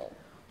that level.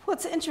 Well,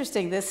 it's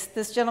interesting.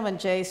 This gentleman,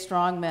 Jay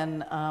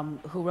Strongman,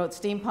 who wrote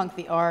Steampunk,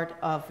 the Art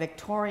of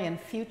Victorian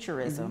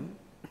Futurism,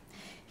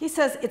 he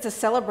says it's a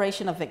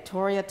celebration of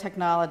Victorian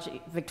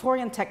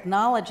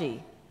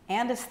technology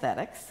and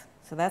aesthetics.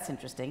 So that's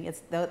interesting.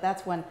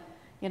 That's when,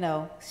 you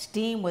know,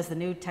 steam was the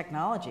new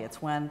technology.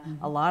 It's when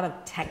a lot of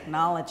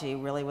technology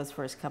really was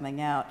first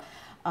coming out.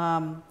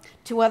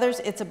 To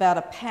others, it's about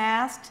a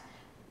past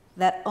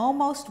that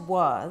almost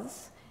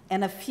was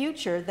and a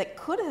future that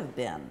could have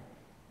been.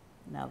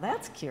 Now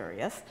that's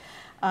curious.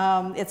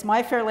 It's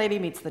My Fair Lady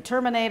meets the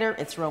Terminator.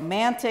 It's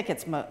romantic,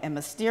 it's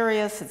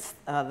mysterious. It's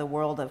the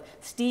world of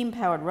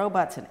steam-powered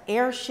robots and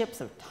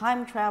airships, of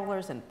time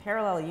travelers and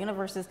parallel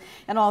universes,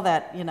 and all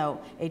that, you know,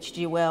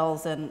 H.G.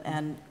 Wells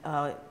and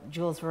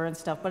Jules Verne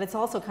stuff. But it's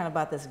also kind of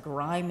about this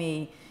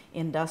grimy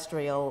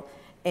industrial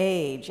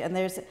age. And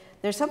there's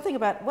something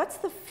about, what's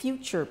the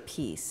future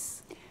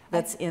piece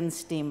that's in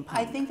steampunk?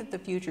 I think that the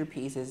future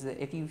piece is that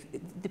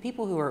the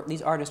people who are,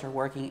 these artists are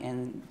working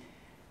in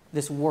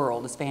this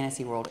world, this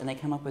fantasy world, and they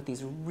come up with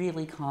these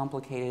really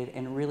complicated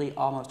and really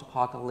almost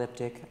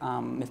apocalyptic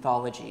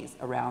mythologies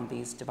around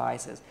these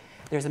devices.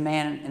 There's a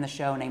man in the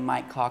show named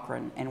Mike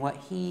Cochran, and what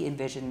he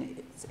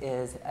envisions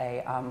is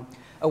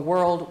a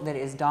world that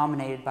is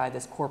dominated by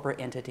this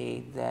corporate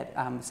entity that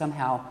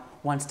somehow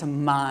wants to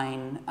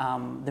mine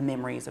the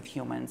memories of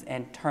humans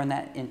and turn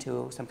that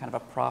into some kind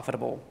of a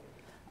profitable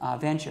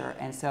venture.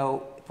 And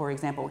so, for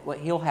example, what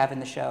he'll have in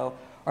the show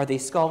are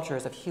these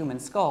sculptures of human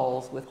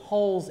skulls with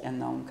holes in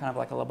them, kind of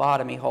like a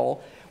lobotomy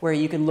hole, where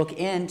you can look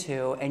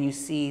into and you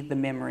see the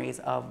memories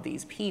of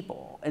these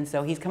people. And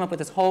so he's come up with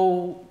this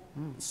whole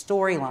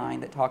storyline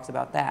that talks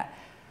about that.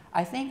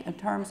 I think in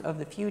terms of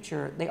the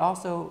future, they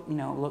also,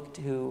 look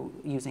to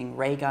using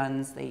ray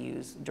guns. They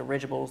use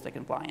dirigibles that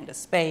can fly into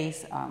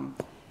space.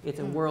 It's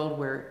a world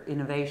where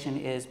innovation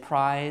is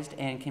prized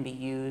and can be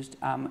used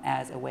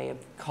as a way of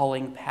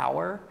culling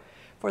power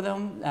for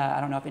them.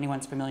 I don't know if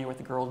anyone's familiar with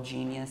the Girl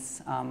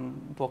Genius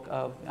book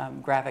of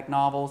graphic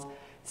novels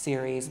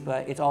series,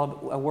 but it's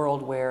all a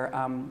world where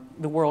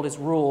the world is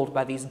ruled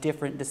by these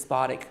different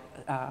despotic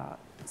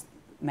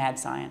mad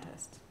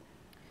scientists.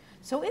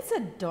 So it's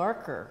a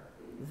darker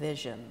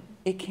vision.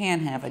 It can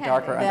have a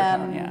darker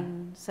undertone,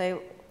 yeah. Say,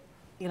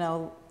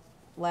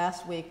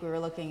 last week we were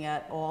looking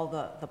at all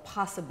the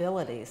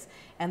possibilities,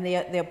 and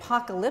the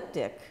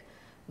apocalyptic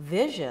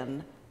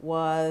vision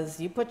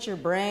was you put your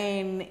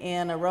brain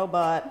in a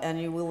robot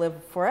and you will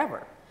live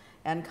forever,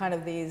 and kind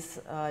of these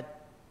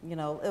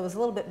it was a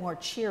little bit more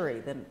cheery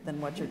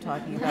than what you're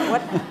talking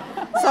about.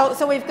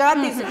 So we've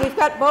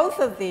got both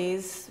of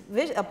these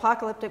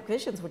apocalyptic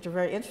visions, which are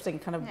very interesting,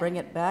 kind of bring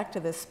it back to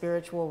this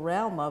spiritual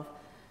realm of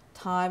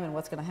time and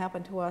what's going to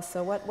happen to us.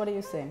 So what are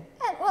you seeing?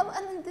 Yeah, well,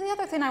 and the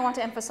other thing I want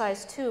to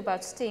emphasize too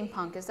about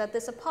steampunk is that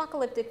this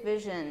apocalyptic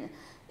vision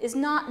is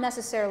not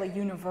necessarily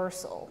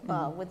universal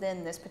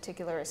within this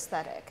particular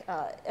aesthetic.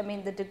 I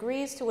mean, the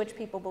degrees to which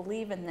people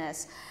believe in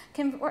this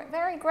can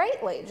vary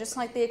greatly, just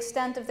like the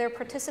extent of their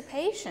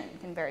participation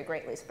can vary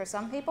greatly. For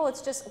some people,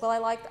 it's just, well, I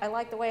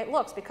like the way it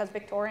looks because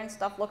Victorian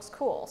stuff looks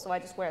cool, so I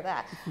just wear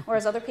that.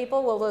 Whereas other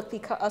people will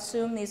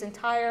assume these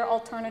entire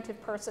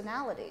alternative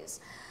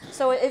personalities.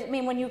 So, I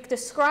mean, when you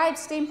describe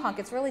steampunk,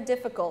 it's really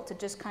difficult to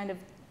just kind of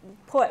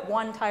put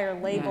one entire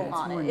label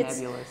on it. It's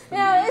more nebulous.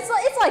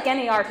 It's like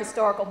any art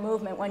historical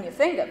movement when you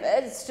think of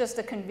it. It's just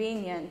a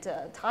convenient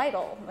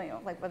title,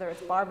 like whether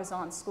it's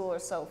Barbizon School or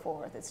so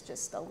forth. It's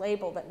just a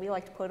label that we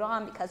like to put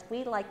on because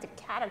we like to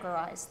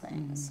categorize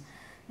things.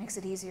 Makes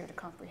it easier to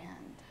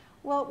comprehend.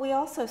 Well, we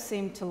also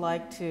seem to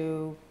like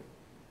to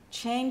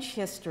change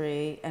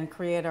history and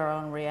create our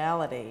own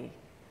reality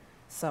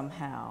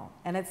somehow.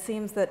 And it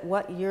seems that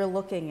what you're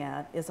looking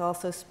at is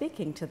also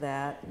speaking to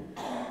that.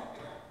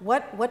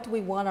 What do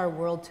we want our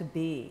world to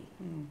be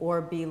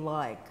or be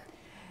like?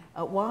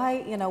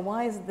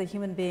 Why is the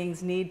human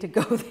beings need to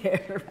go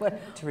there?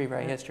 To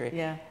rewrite history.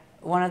 Yeah.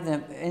 One of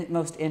the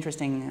most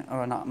interesting,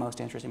 or not most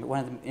interesting, but one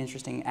of the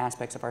interesting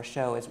aspects of our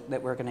show is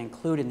that we're going to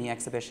include in the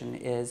exhibition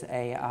is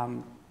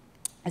a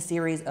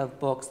series of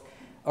books,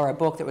 or a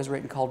book that was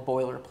written called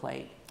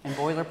Boilerplate. And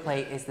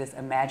Boilerplate is this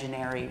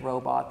imaginary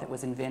robot that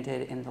was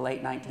invented in the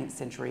late 19th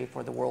century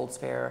for the World's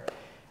Fair,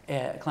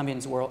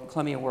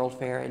 Columbia World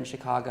Fair in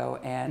Chicago,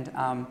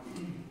 and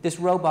this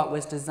robot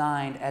was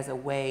designed as a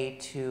way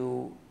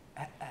to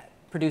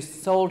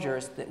produce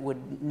soldiers that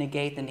would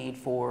negate the need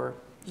for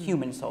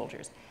human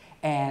soldiers.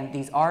 And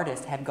these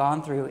artists have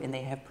gone through and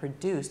they have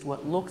produced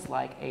what looks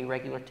like a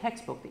regular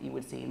textbook that you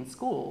would see in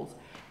schools,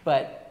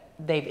 but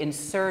they've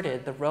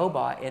inserted the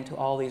robot into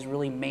all these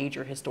really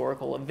major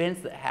historical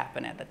events that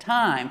happen at the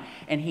time,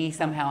 and he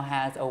somehow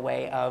has a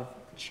way of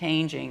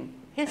changing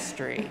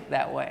history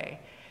that way.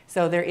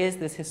 So there is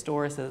this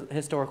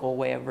historical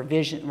way of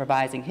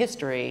revising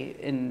history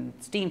in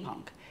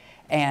steampunk.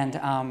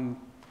 And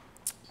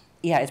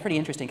yeah, it's pretty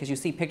interesting because you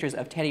see pictures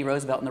of Teddy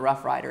Roosevelt and the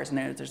Rough Riders, and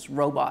there's this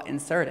robot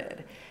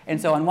inserted. And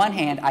so on one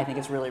hand, I think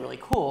it's really, really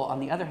cool. On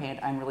the other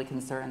hand, I'm really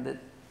concerned that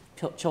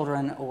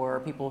children or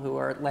people who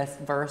are less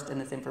versed in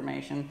this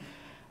information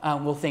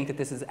will think that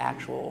this is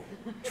actual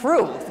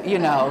truth,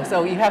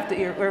 So you have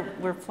to,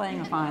 we're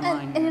playing a fine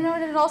line. And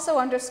it also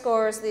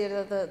underscores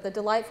the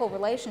delightful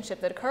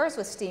relationship that occurs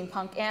with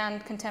steampunk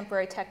and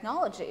contemporary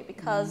technology,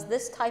 because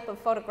this type of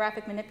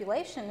photographic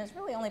manipulation is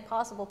really only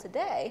possible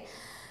today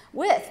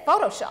with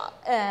Photoshop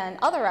and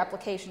other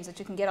applications that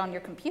you can get on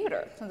your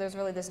computer. So there's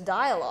really this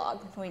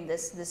dialogue between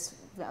this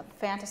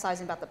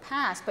fantasizing about the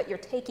past, but you're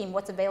taking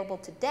what's available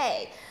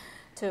today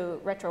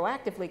to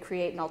retroactively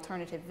create an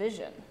alternative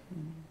vision.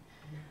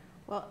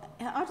 Well,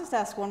 I'll just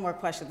ask one more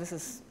question. This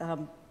is,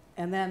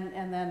 and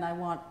then I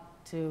want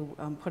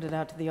to put it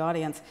out to the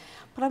audience.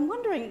 But I'm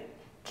wondering,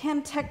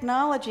 can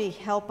technology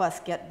help us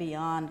get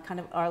beyond kind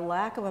of our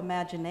lack of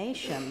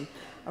imagination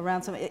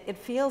around some? It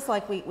feels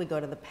like we go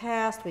to the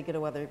past, we go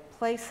to other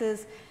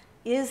places.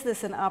 Is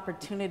this an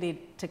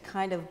opportunity to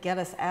kind of get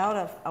us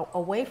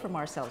away from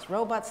ourselves?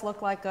 Robots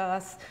look like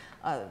us.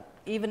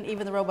 Even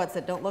the robots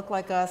that don't look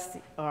like us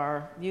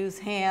use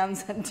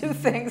hands and do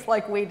things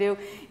like we do.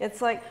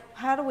 It's like,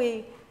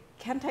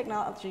 can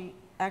technology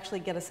actually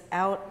get us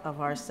out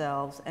of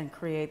ourselves and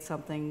create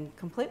something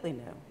completely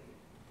new?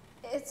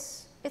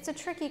 It's a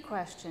tricky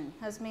question.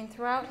 I mean,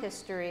 throughout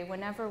history,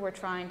 whenever we're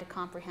trying to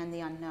comprehend the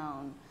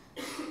unknown,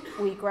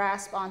 we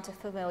grasp onto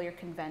familiar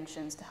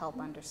conventions to help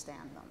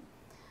understand them.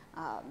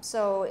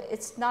 So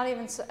it's not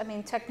even, I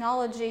mean,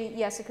 technology,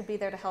 yes, it could be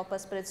there to help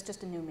us, but it's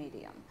just a new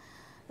medium.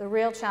 The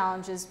real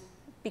challenge is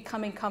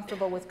becoming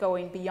comfortable with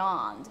going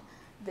beyond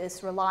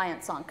this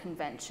reliance on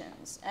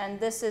conventions. And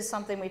this is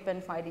something we've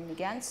been fighting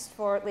against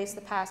for at least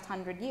the past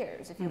 100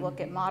 years. If you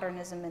look at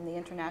modernism in the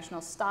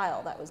international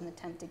style, that was an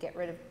attempt to get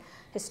rid of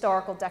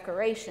historical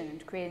decoration and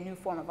to create a new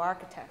form of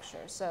architecture.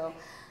 So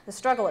the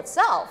struggle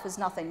itself is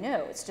nothing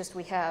new. It's just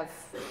we have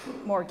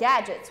more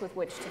gadgets with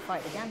which to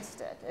fight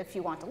against it, if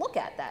you want to look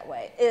at it that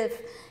way.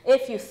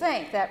 If you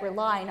think that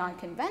relying on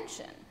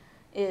convention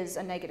is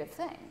a negative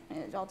thing.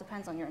 It all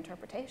depends on your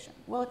interpretation.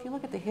 Well, if you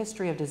look at the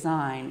history of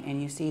design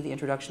and you see the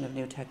introduction of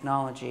new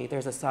technology,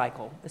 there's a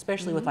cycle,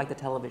 especially with like the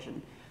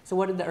television. So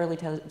what did the early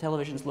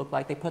televisions look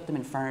like? They put them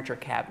in furniture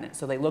cabinets.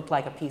 So they looked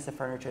like a piece of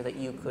furniture that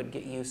you could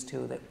get used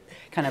to, that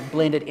kind of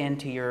blended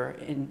into your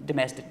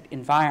domestic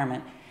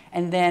environment.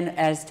 And then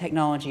as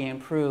technology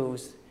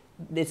improves,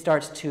 it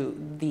starts to,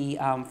 the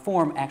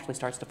form actually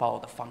starts to follow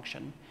the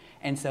function.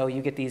 And so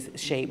you get these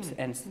shapes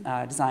and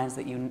designs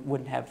that you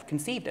wouldn't have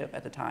conceived of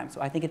at the time. So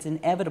I think it's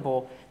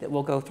inevitable that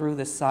we'll go through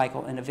this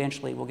cycle and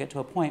eventually we'll get to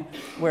a point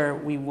where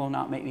we will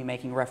not be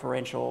making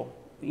referential,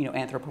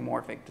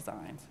 anthropomorphic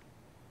designs.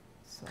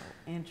 So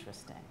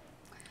interesting.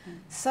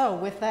 So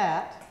with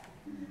that,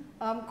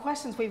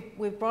 questions.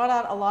 We've brought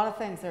out a lot of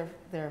things.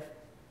 They're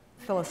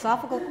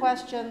philosophical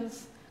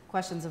questions,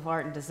 questions of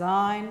art and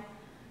design,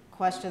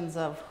 questions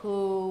of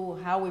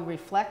how we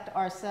reflect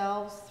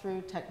ourselves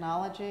through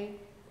technology.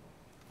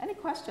 Any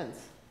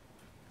questions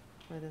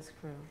for this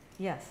crew?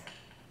 Yes.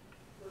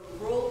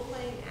 The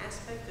role-playing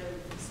aspect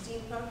of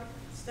steampunk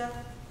stuff,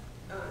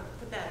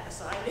 put that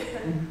aside. I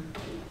don't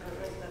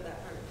know about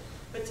that part.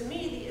 But to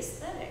me, the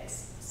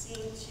aesthetics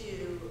seem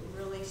to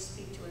really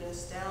speak to a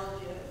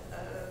nostalgia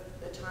of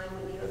the time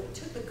when, if you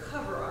took the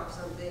cover off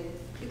something,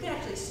 you could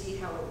actually see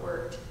how it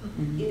worked.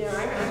 I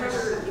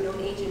remember,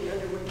 an ancient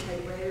Underwood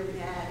typewriter we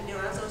had,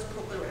 as I was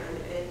poking around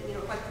it,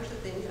 if I push the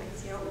things, I could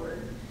see how it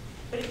worked.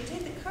 But if you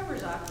take the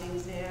covers off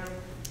things now,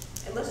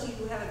 unless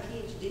you have a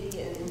PhD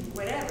in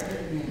whatever,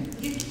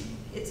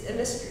 it's a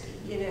mystery,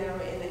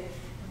 and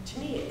to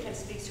me it kind of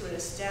speaks to a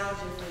nostalgia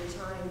for the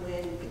time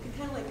when you could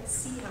kind of like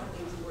see how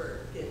things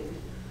work, and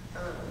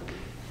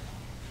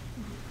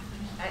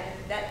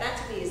that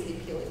to me is the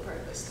appealing part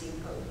of the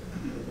steampunk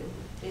movement.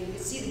 And you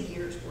can see the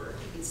gears work,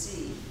 you can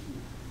see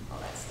all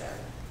that stuff.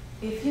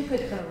 If you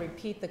could kind of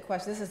repeat the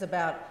question, this is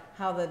about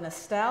how the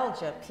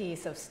nostalgia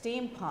piece of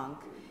steampunk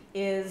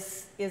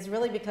is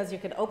really because you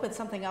could open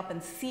something up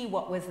and see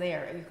what was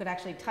there. You could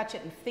actually touch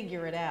it and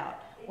figure it out.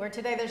 Where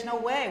today there's no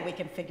way we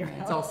can figure out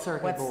it's all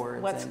circuit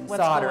boards what's and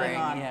going soldering,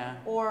 on. Yeah.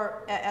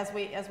 Or as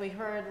we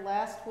heard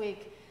last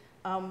week,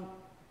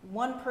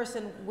 one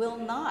person will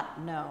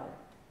not know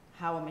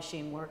how a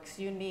machine works.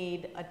 You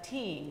need a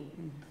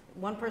team.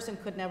 One person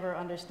could never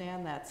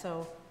understand that.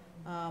 So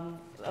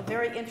a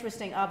very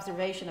interesting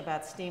observation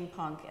about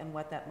steampunk and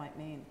what that might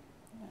mean.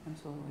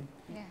 Absolutely.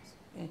 Yes.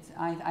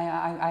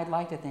 I'd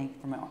like to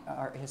think from an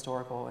art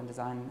historical and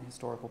design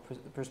historical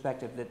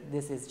perspective that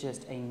this is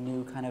just a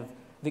new kind of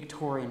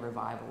Victorian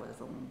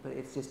revivalism, but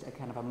it's just a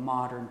kind of a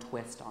modern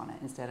twist on it.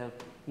 Instead of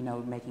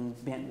making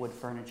bent wood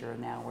furniture,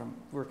 now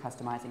we're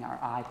customizing our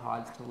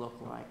iPods to look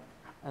like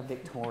a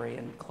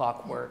Victorian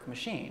clockwork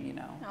machine.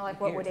 Like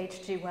what would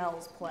H.G.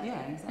 Wells play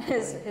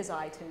his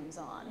iTunes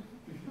on?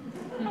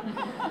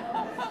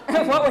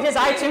 What would his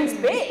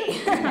iTunes be?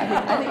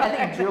 I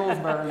think Jules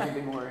Verne would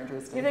be more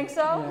interesting. You think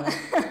so?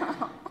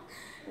 Yeah.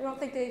 You don't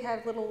think they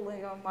have little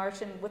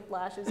Martian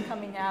whiplashes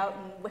coming out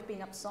and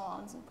whipping up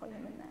songs and putting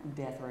them in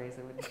there? Death rays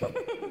that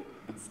would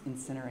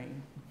incinerate.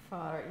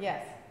 Father,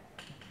 yes.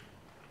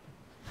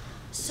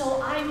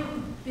 So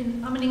I'm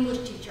an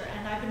English teacher,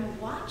 and I've been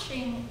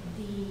watching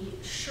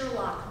the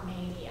Sherlock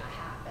mania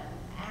happen,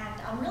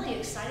 and I'm really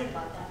excited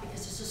about that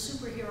because it's a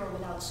superhero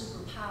without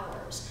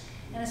superpowers.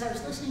 And as I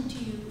was listening to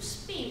you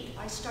speak,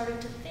 I started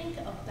to think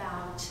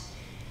about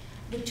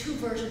the two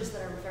versions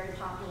that are very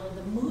popular,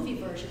 the movie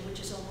version, which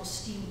is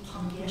almost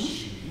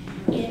steampunkish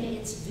in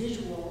its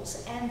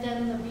visuals, and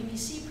then the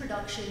BBC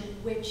production,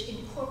 which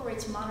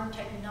incorporates modern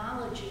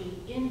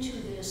technology into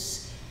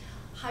this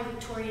high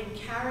Victorian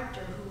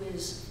character who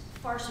is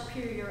far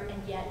superior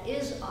and yet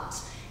is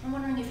us. I'm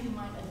wondering if you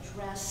might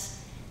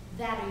address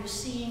that. Are you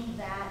seeing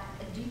that?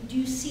 Do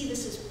you see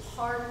this as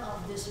part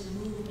of this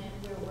movement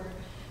where we're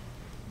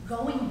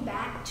going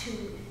back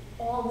to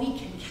all we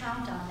can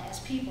count on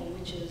as people,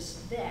 which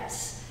is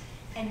this,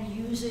 and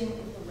using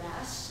the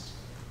rest?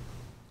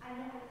 I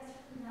know that's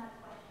not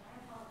a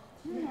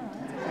question. I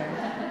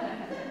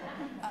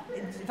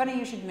apologize. It's funny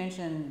you should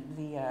mention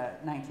the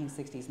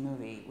 1960s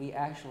movie. We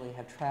actually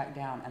have tracked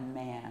down a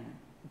man,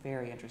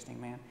 very interesting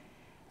man,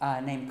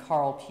 named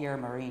Carl Pierre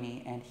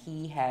Marini, and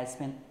he has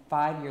spent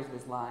 5 years of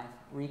his life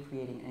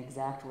recreating an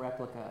exact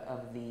replica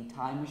of the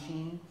Time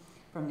Machine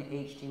from the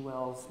H.G.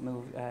 Wells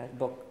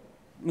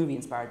movie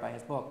inspired by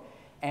his book.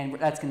 And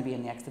that's going to be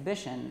in the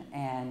exhibition.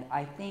 And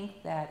I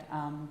think that,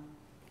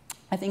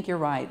 I think you're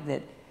right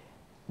that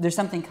there's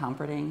something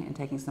comforting in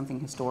taking something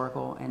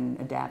historical and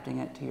adapting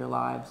it to your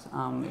lives.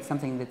 It's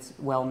something that's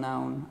well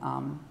known.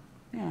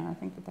 Yeah, I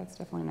think that's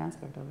definitely an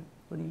aspect of it.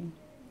 What do you?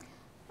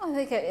 Well, I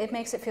think it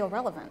makes it feel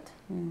relevant.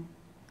 Yeah.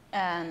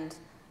 And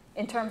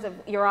in terms of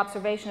your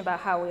observation about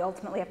how we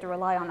ultimately have to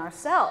rely on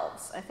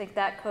ourselves, I think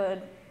that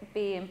could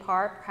be in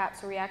part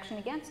perhaps a reaction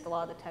against a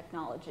lot of the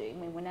technology. I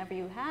mean, whenever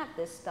you have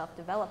this stuff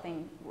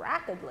developing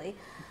rapidly,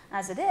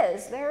 as it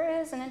is,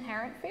 there is an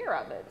inherent fear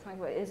of it. Like,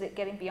 is it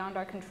getting beyond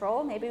our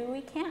control? Maybe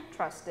we can't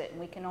trust it and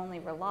we can only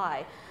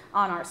rely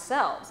on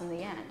ourselves in the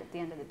end, at the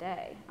end of the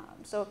day.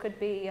 So it could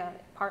be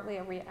partly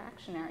a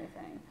reactionary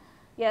thing.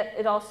 Yet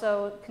it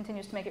also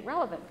continues to make it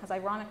relevant because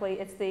ironically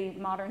it's the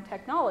modern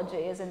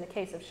technology, as in the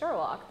case of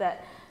Sherlock,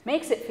 that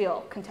makes it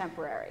feel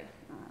contemporary.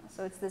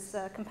 So it's this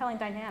compelling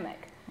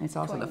dynamic. And it's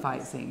also the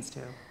fight scenes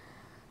too.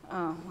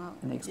 Oh, well.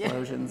 And the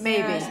explosions.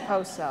 Maybe. I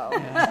suppose so.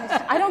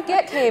 Yeah. I don't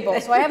get cable,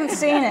 so I haven't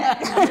seen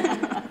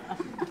it.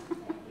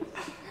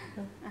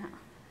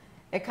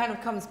 It kind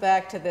of comes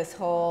back to this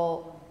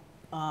whole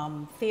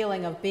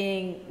feeling of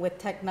being with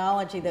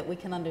technology that we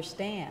can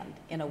understand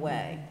in a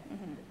way.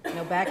 Mm-hmm. You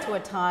know, back to a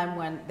time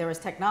when there was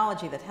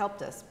technology that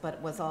helped us, but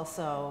it was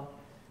also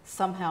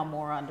somehow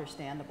more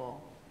understandable,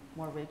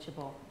 more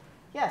reachable.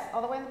 Yes,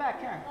 all the way in the back,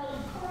 Karen.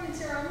 Kory and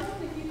Sara, I'm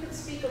wondering if you could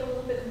speak a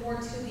little bit more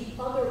to the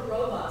other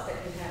robots that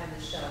you have in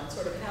the show and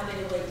sort of how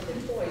they relate to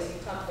the toys.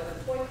 You talked about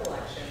the toy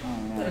collection,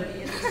 but I'd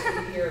be interested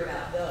to hear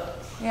about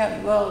those.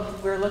 Yeah, well,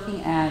 we're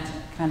looking at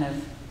kind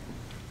of,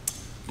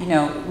 you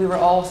know, we were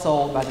all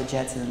sold by the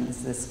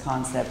Jetsons, this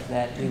concept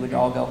that we would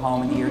all go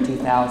home in the year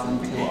 2000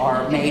 to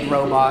our maid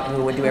robot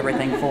who would do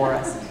everything for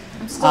us.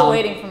 I'm still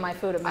waiting for my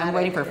food. I'm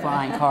waiting for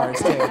flying cars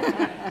too.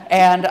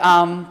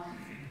 And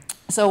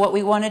so what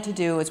we wanted to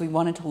do is we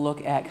wanted to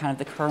look at kind of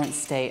the current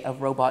state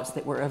of robots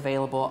that were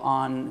available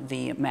on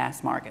the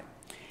mass market.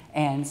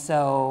 And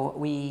so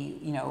we,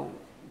 you know,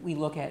 we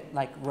look at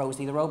like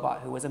Rosie the robot,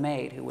 who was a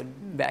maid, who would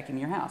vacuum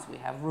your house. We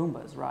have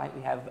Roombas, right?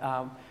 We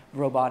have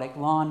robotic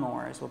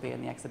lawnmowers will be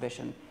in the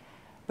exhibition.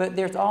 But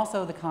there's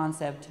also the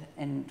concept,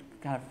 and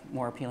kind of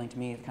more appealing to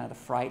me, kind of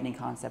the frightening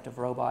concept of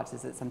robots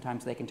is that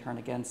sometimes they can turn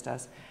against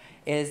us,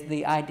 is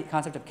the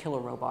concept of killer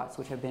robots,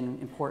 which have been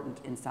important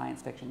in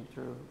science fiction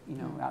through, you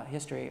know,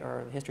 history,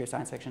 or the history of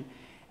science fiction.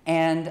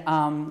 And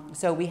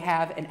so we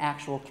have an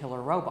actual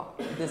killer robot.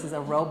 This is a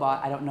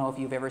robot, I don't know if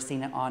you've ever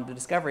seen it on the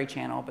Discovery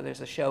Channel, but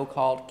there's a show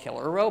called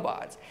Killer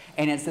Robots.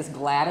 And it's this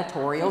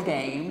gladiatorial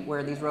game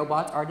where these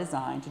robots are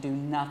designed to do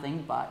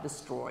nothing but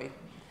destroy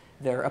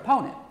their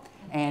opponent.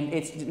 And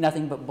it's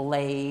nothing but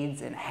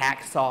blades and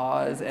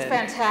hacksaws. It's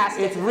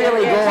fantastic. It's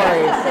really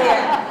gory.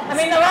 I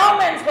mean, the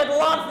Romans would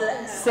love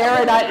this.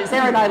 Sarah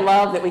and I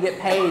love that we get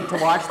paid to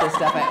watch this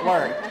stuff at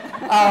work.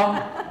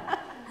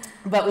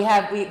 But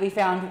we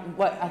found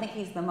what I think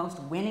he's the most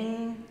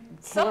winning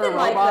killer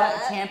robot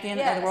champion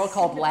of the world,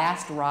 called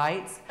Last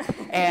Rites.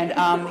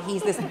 And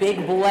he's this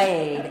big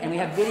blade, and we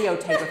have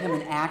videotape of him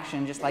in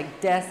action, just like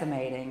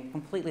decimating,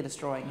 completely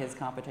destroying his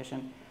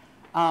competition.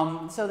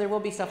 So there will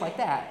be stuff like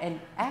that. And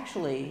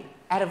actually,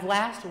 out of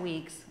last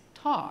week's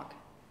talk,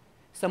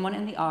 someone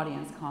in the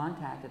audience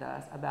contacted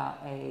us about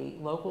a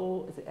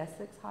local, is it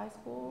Essex High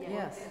School?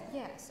 Yes.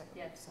 Yes.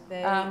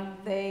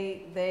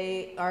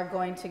 They are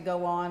going to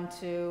go on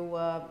to,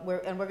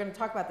 and we're going to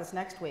talk about this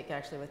next week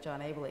actually with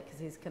John Abley, because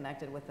he's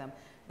connected with them.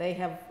 They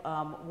have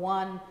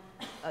won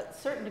a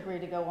certain degree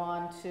to go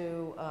on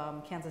to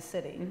Kansas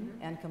City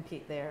and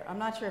compete there. I'm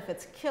not sure if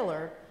it's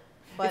killer,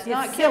 but it's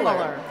not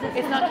killer.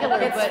 It's not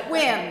killer, it's but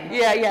win.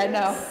 Yeah,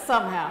 no.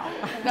 Somehow.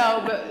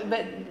 No,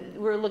 but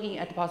we're looking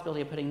at the possibility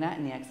of putting that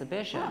in the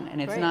exhibition,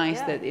 and it's nice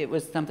that it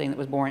was something that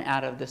was born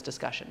out of this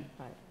discussion.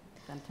 Right,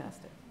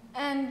 fantastic.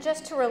 And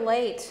just to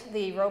relate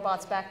the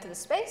robots back to the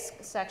space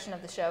section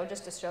of the show,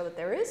 just to show that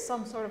there is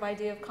some sort of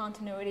idea of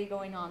continuity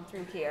going on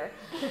through here.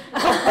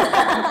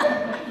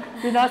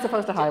 You're not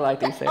supposed to highlight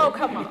these things. Oh,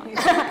 come on.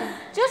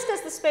 Just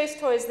as the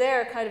space toys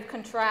there kind of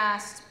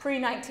contrast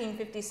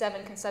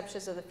pre-1957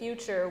 conceptions of the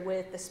future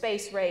with the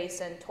space race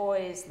and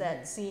toys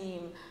that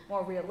seem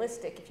more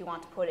realistic, if you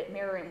want to put it,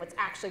 mirroring what's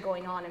actually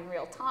going on in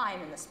real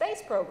time in the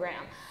space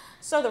program.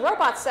 So the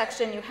robots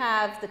section, you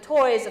have the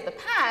toys of the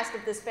past,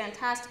 of this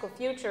fantastical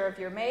future of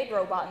your maid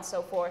robot and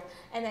so forth,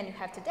 and then you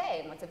have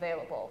today and what's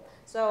available.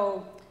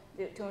 So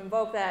to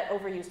invoke that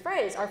overused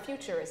phrase, our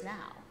future is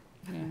now.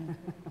 Yeah.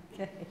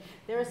 Okay,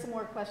 there are some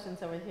more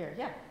questions over here.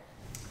 Yeah.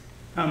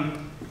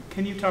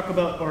 Can you talk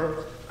about,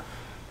 or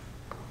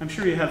I'm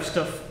sure you have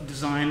stuff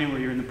designing where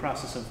you're in the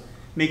process of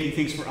making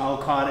things for Owl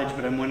Cottage,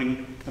 but I'm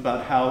wondering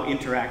about how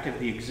interactive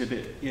the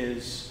exhibit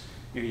is.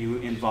 Are you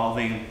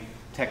involving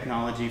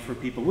technology for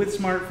people with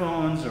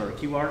smartphones or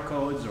QR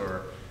codes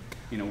or,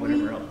 you know,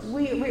 whatever else?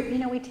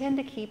 We tend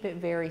to keep it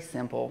very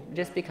simple,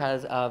 just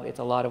because of it's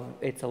a lot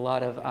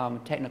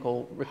of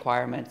technical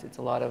requirements. It's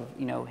a lot of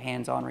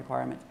hands-on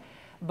requirements.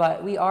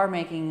 But we are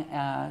making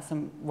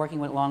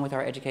along with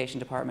our education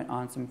department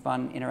on some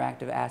fun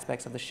interactive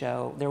aspects of the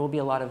show. There will be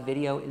a lot of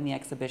video in the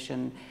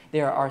exhibition.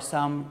 There are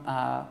some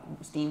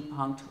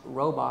steampunked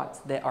robots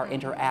that are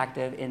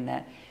interactive in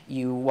that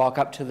you walk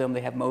up to them,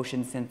 they have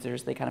motion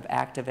sensors, they kind of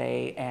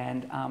activate,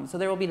 and so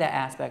there will be that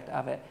aspect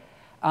of it.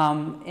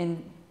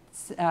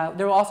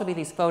 There will also be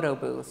these photo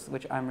booths,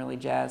 which I'm really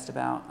jazzed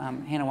about.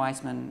 Hannah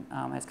Weissman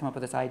has come up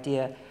with this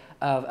idea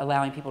of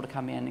allowing people to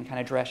come in and kind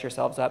of dress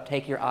yourselves up,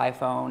 take your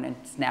iPhone and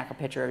snap a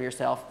picture of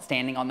yourself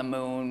standing on the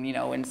moon, you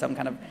know, in some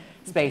kind of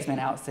spaceman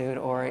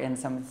outsuit or in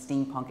some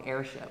steampunk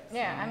airship.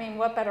 Yeah, I mean,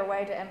 what better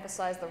way to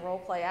emphasize the role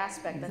play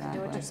aspect than to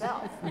do it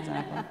yourself?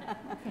 Exactly.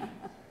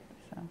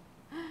 So.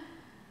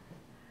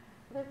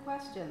 Other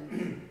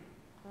questions?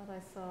 Thought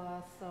I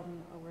saw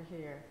some over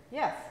here.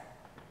 Yes?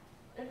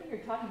 Everything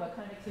you're talking about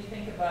kind of makes me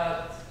think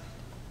about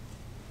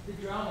the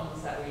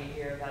drones that we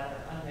hear about,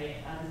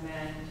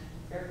 unmanned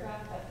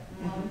aircraft that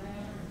fly around.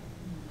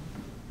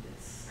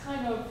 It's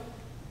kind of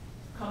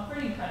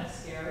comforting, kind of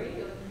scary.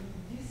 Do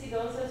you see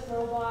those as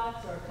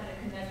robots or kind of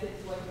connected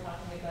to what you're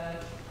talking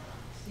about,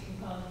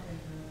 steampunk?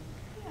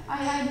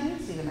 I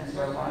do see them as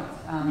robots,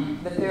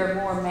 but they're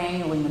more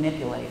manually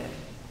manipulated,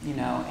 you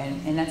know,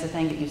 and that's the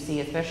thing that you see,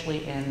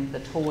 especially in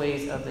the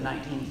toys of the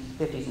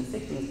 1950s and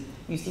 60s.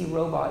 You see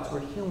robots where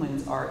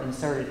humans are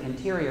inserted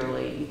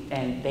interiorly,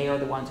 and they are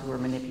the ones who are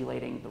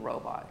manipulating the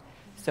robot.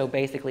 So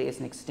basically, it's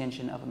an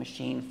extension of a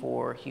machine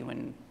for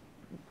human,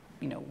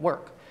 you know,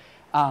 work.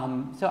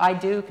 So I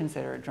do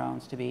consider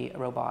drones to be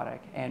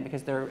robotic, and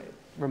because they're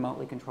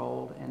remotely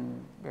controlled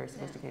and very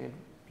sophisticated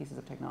pieces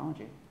of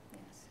technology.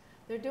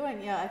 They're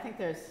doing, yeah, I think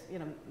there's, you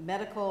know,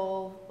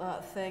 medical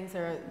things.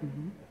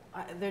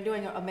 They're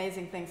doing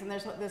amazing things. And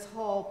there's this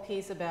whole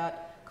piece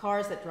about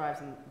cars that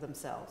drive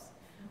themselves,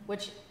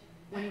 which,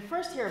 when you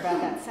first hear about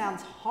that,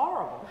 sounds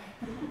horrible.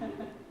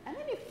 And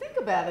then you think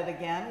about it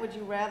again. Would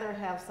you rather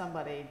have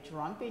somebody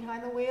drunk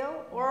behind the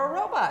wheel or a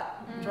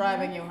robot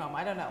driving you home?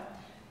 I don't know.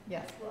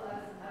 Yes? Well,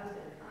 I was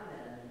going to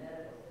comment on the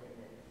medical thing,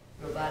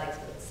 that robotics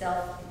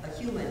itself, a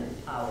human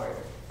powered.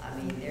 I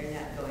mean, they're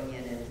not going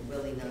in and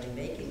willy-nilly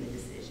making the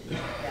decision.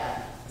 You've got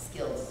a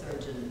skilled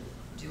surgeon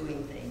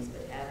doing things,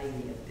 but having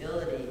the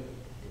ability,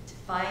 the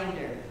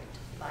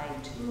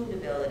fine-tuned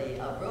ability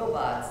of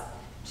robots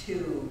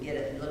to get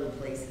at little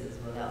places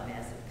without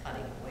massive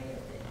cutting away of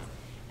things.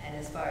 And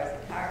as far as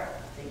the car,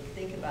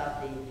 think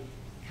about the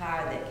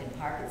car that can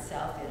park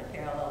itself in a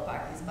parallel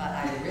parking spot.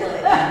 I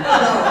really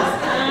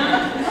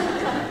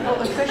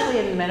Well, especially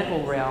in the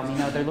medical realm, you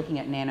know, they're looking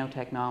at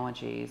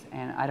nanotechnologies,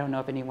 and I don't know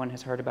if anyone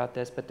has heard about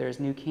this, but there's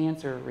new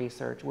cancer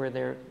research where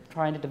they're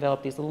trying to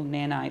develop these little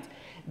nanites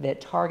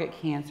that target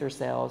cancer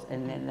cells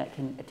and then that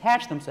can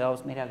attach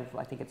themselves, made out of,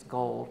 I think it's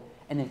gold,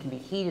 and then can be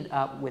heated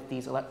up with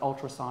these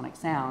ultrasonic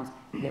sounds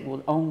that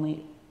will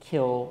only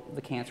kill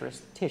the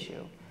cancerous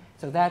tissue.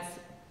 So that's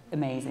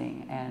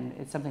amazing, and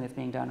it's something that's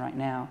being done right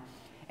now.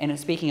 And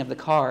speaking of the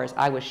cars,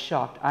 I was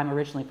shocked. I'm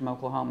originally from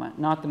Oklahoma,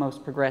 not the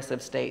most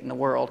progressive state in the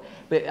world,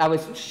 but I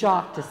was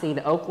shocked to see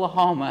that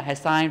Oklahoma has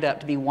signed up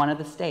to be one of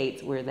the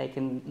states where they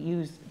can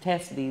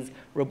test these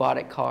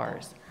robotic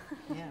cars.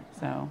 Yeah.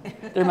 So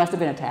there must have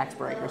been a tax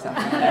break or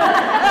something.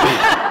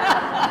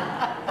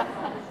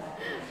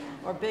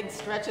 Or big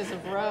stretches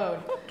of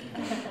road.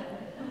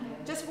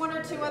 Just one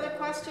or two other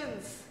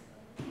questions.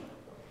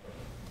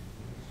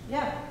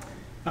 Yeah.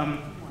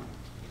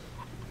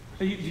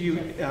 Do you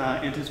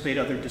anticipate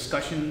other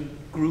discussion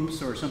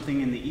groups or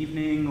something in the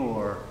evening,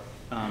 or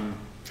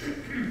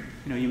you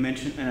know, you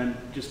mentioned, and I'm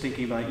just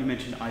thinking about, you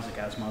mentioned Isaac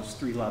Asimov's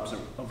 3 Laws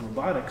of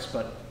Robotics,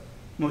 but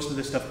most of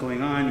this stuff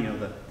going on, you know,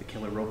 the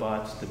killer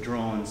robots, the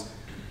drones,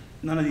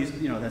 none of these,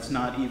 you know, that's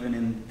not even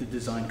in the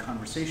design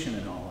conversation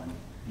at all.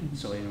 And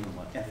so, you know,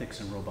 about ethics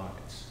and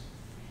robotics.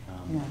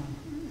 Yeah.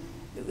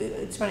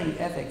 It's funny,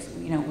 ethics,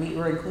 you know, we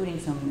were including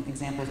some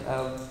examples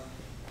of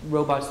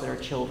robots that are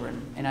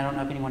children, and I don't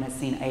know if anyone has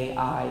seen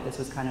AI. This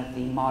was kind of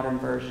the modern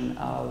version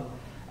of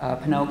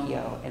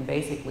Pinocchio, and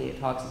basically it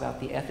talks about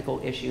the ethical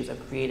issues of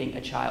creating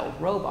a child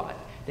robot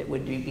that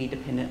would be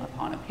dependent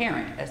upon a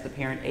parent. As the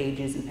parent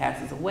ages and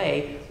passes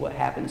away, what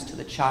happens to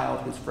the child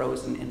who's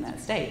frozen in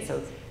that state?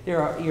 So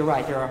you're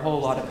right, there are a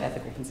whole lot of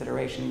ethical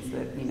considerations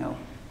that, you know,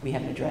 we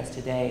haven't addressed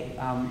today.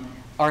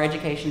 Our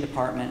education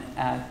department,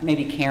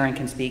 maybe Karen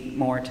can speak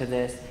more to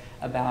this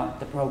about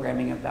the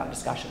programming, about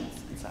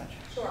discussions and such.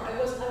 Sure. I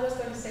was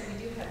going to say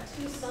we do have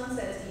 2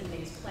 Sunsets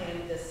evenings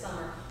planned this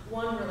summer.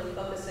 One really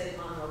focusing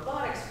on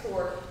robotics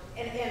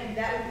and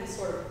that would be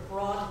sort of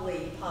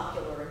broadly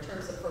popular in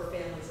terms of for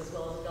families as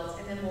well as adults.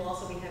 And then we'll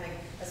also be having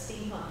a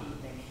steampunk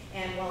evening.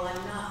 And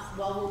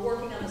while we're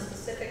working on the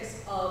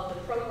specifics of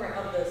the program,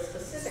 of the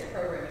specific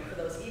programming for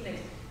those evenings,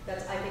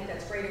 I think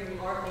that's great. And we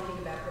are thinking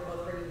about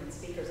both bringing in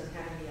speakers and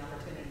having the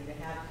opportunity to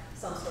have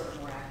some sort of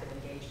more active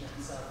engagement.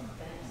 So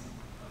thanks.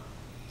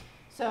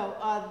 So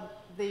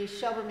the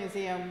Shelburne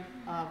Museum,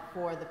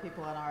 for the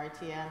people on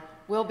RITN,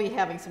 will be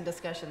having some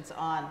discussions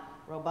on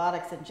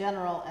robotics in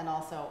general and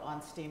also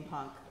on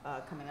steampunk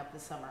coming up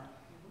this summer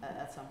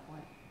at some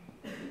point.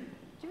 Do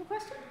you have a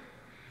question?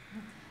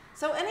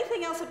 So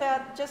anything else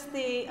about just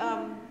the,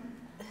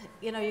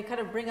 you know, you kind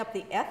of bring up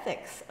the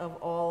ethics of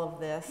all of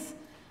this.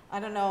 I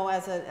don't know,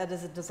 as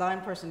a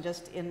design person,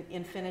 just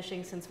in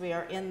finishing, since we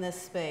are in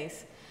this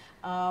space,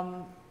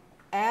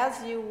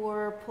 as you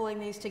were pulling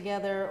these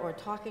together or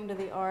talking to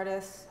the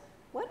artists,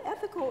 what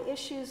ethical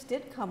issues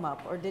did come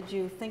up or did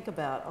you think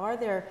about? Are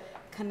there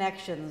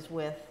connections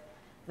with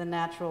the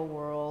natural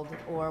world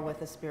or with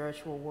the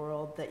spiritual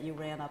world that you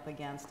ran up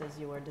against as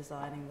you were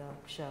designing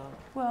the show?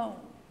 Well,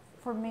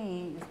 for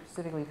me,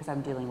 specifically because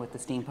I'm dealing with the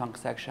steampunk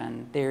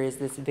section, there is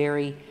this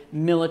very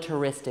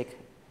militaristic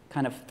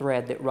kind of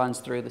thread that runs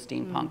through the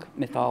steampunk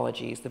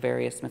mythologies, the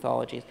various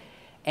mythologies.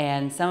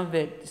 And some of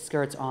it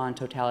skirts on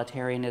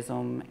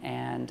totalitarianism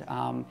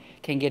and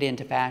can get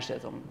into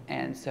fascism.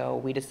 And so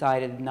we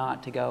decided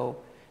not to go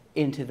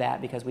into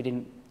that because we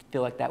didn't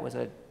feel like that was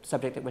a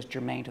subject that was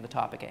germane to the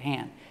topic at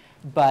hand.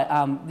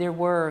 But there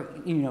were,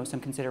 some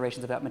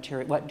considerations about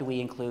material. What do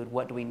we include?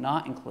 What do we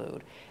not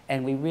include?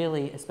 And we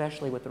really,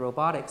 especially with the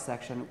robotics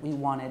section, we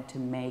wanted to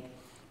make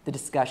the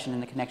discussion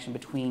and the connection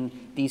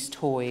between these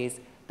toys,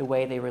 the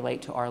way they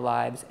relate to our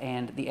lives,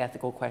 and the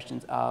ethical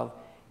questions of,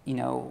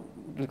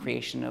 the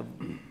creation of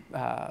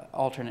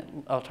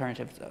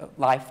alternative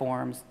life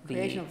forms.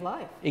 Creation of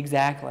life.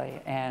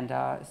 Exactly. And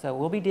so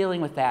we'll be dealing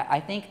with that. I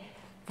think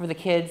for the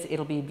kids,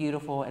 it'll be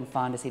beautiful and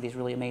fun to see these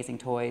really amazing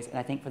toys. And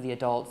I think for the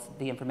adults,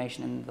 the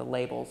information and the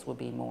labels will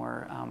be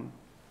more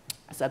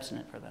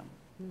substantive for them.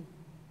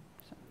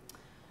 So.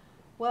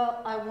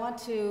 Well, I want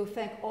to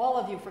thank all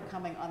of you for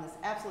coming on this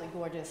absolutely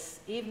gorgeous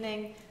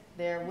evening.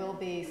 There will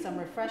be some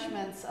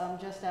refreshments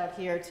just out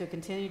here to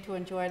continue to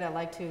enjoy it. I'd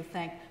like to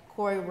thank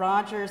Kory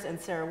Rogers and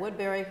Sara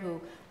Woodbury, who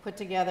put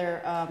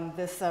together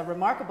this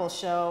remarkable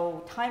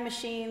show, Time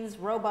Machines,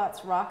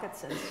 Robots,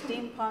 Rockets, and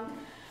Steampunk.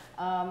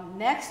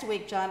 Next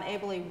week, John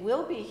Abele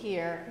will be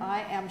here,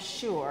 I am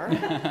sure.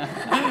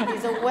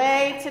 He's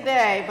away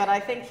today, but I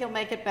think he'll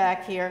make it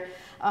back here.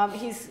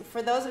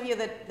 For those of you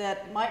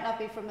that might not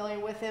be familiar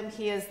with him,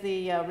 he is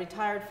the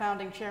retired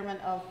founding chairman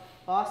of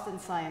Boston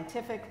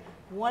Scientific,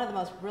 one of the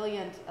most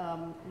brilliant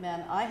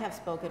men I have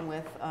spoken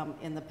with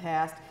in the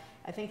past.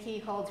 I think he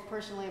holds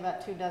personally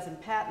about 24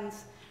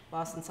 patents.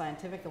 Boston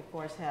Scientific, of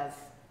course, has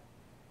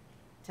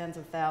tens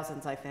of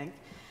thousands, I think.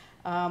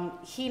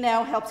 He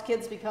now helps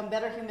kids become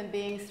better human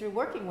beings through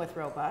working with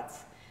robots.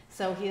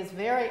 So he is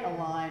very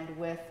aligned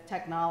with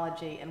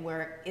technology and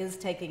where it is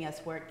taking us,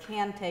 where it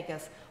can take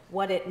us,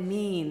 what it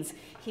means.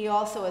 He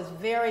also is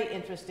very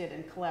interested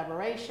in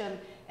collaboration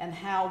and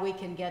how we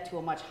can get to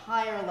a much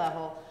higher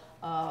level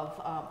of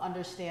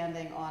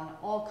understanding on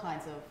all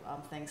kinds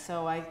of things.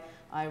 So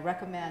I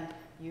recommend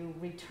you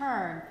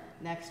return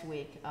next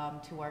week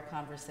to our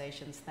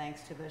conversations.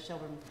 Thanks to the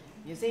Shelburne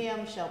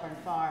Museum, Shelburne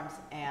Farms,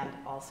 and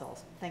All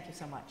Souls. Thank you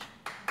so much.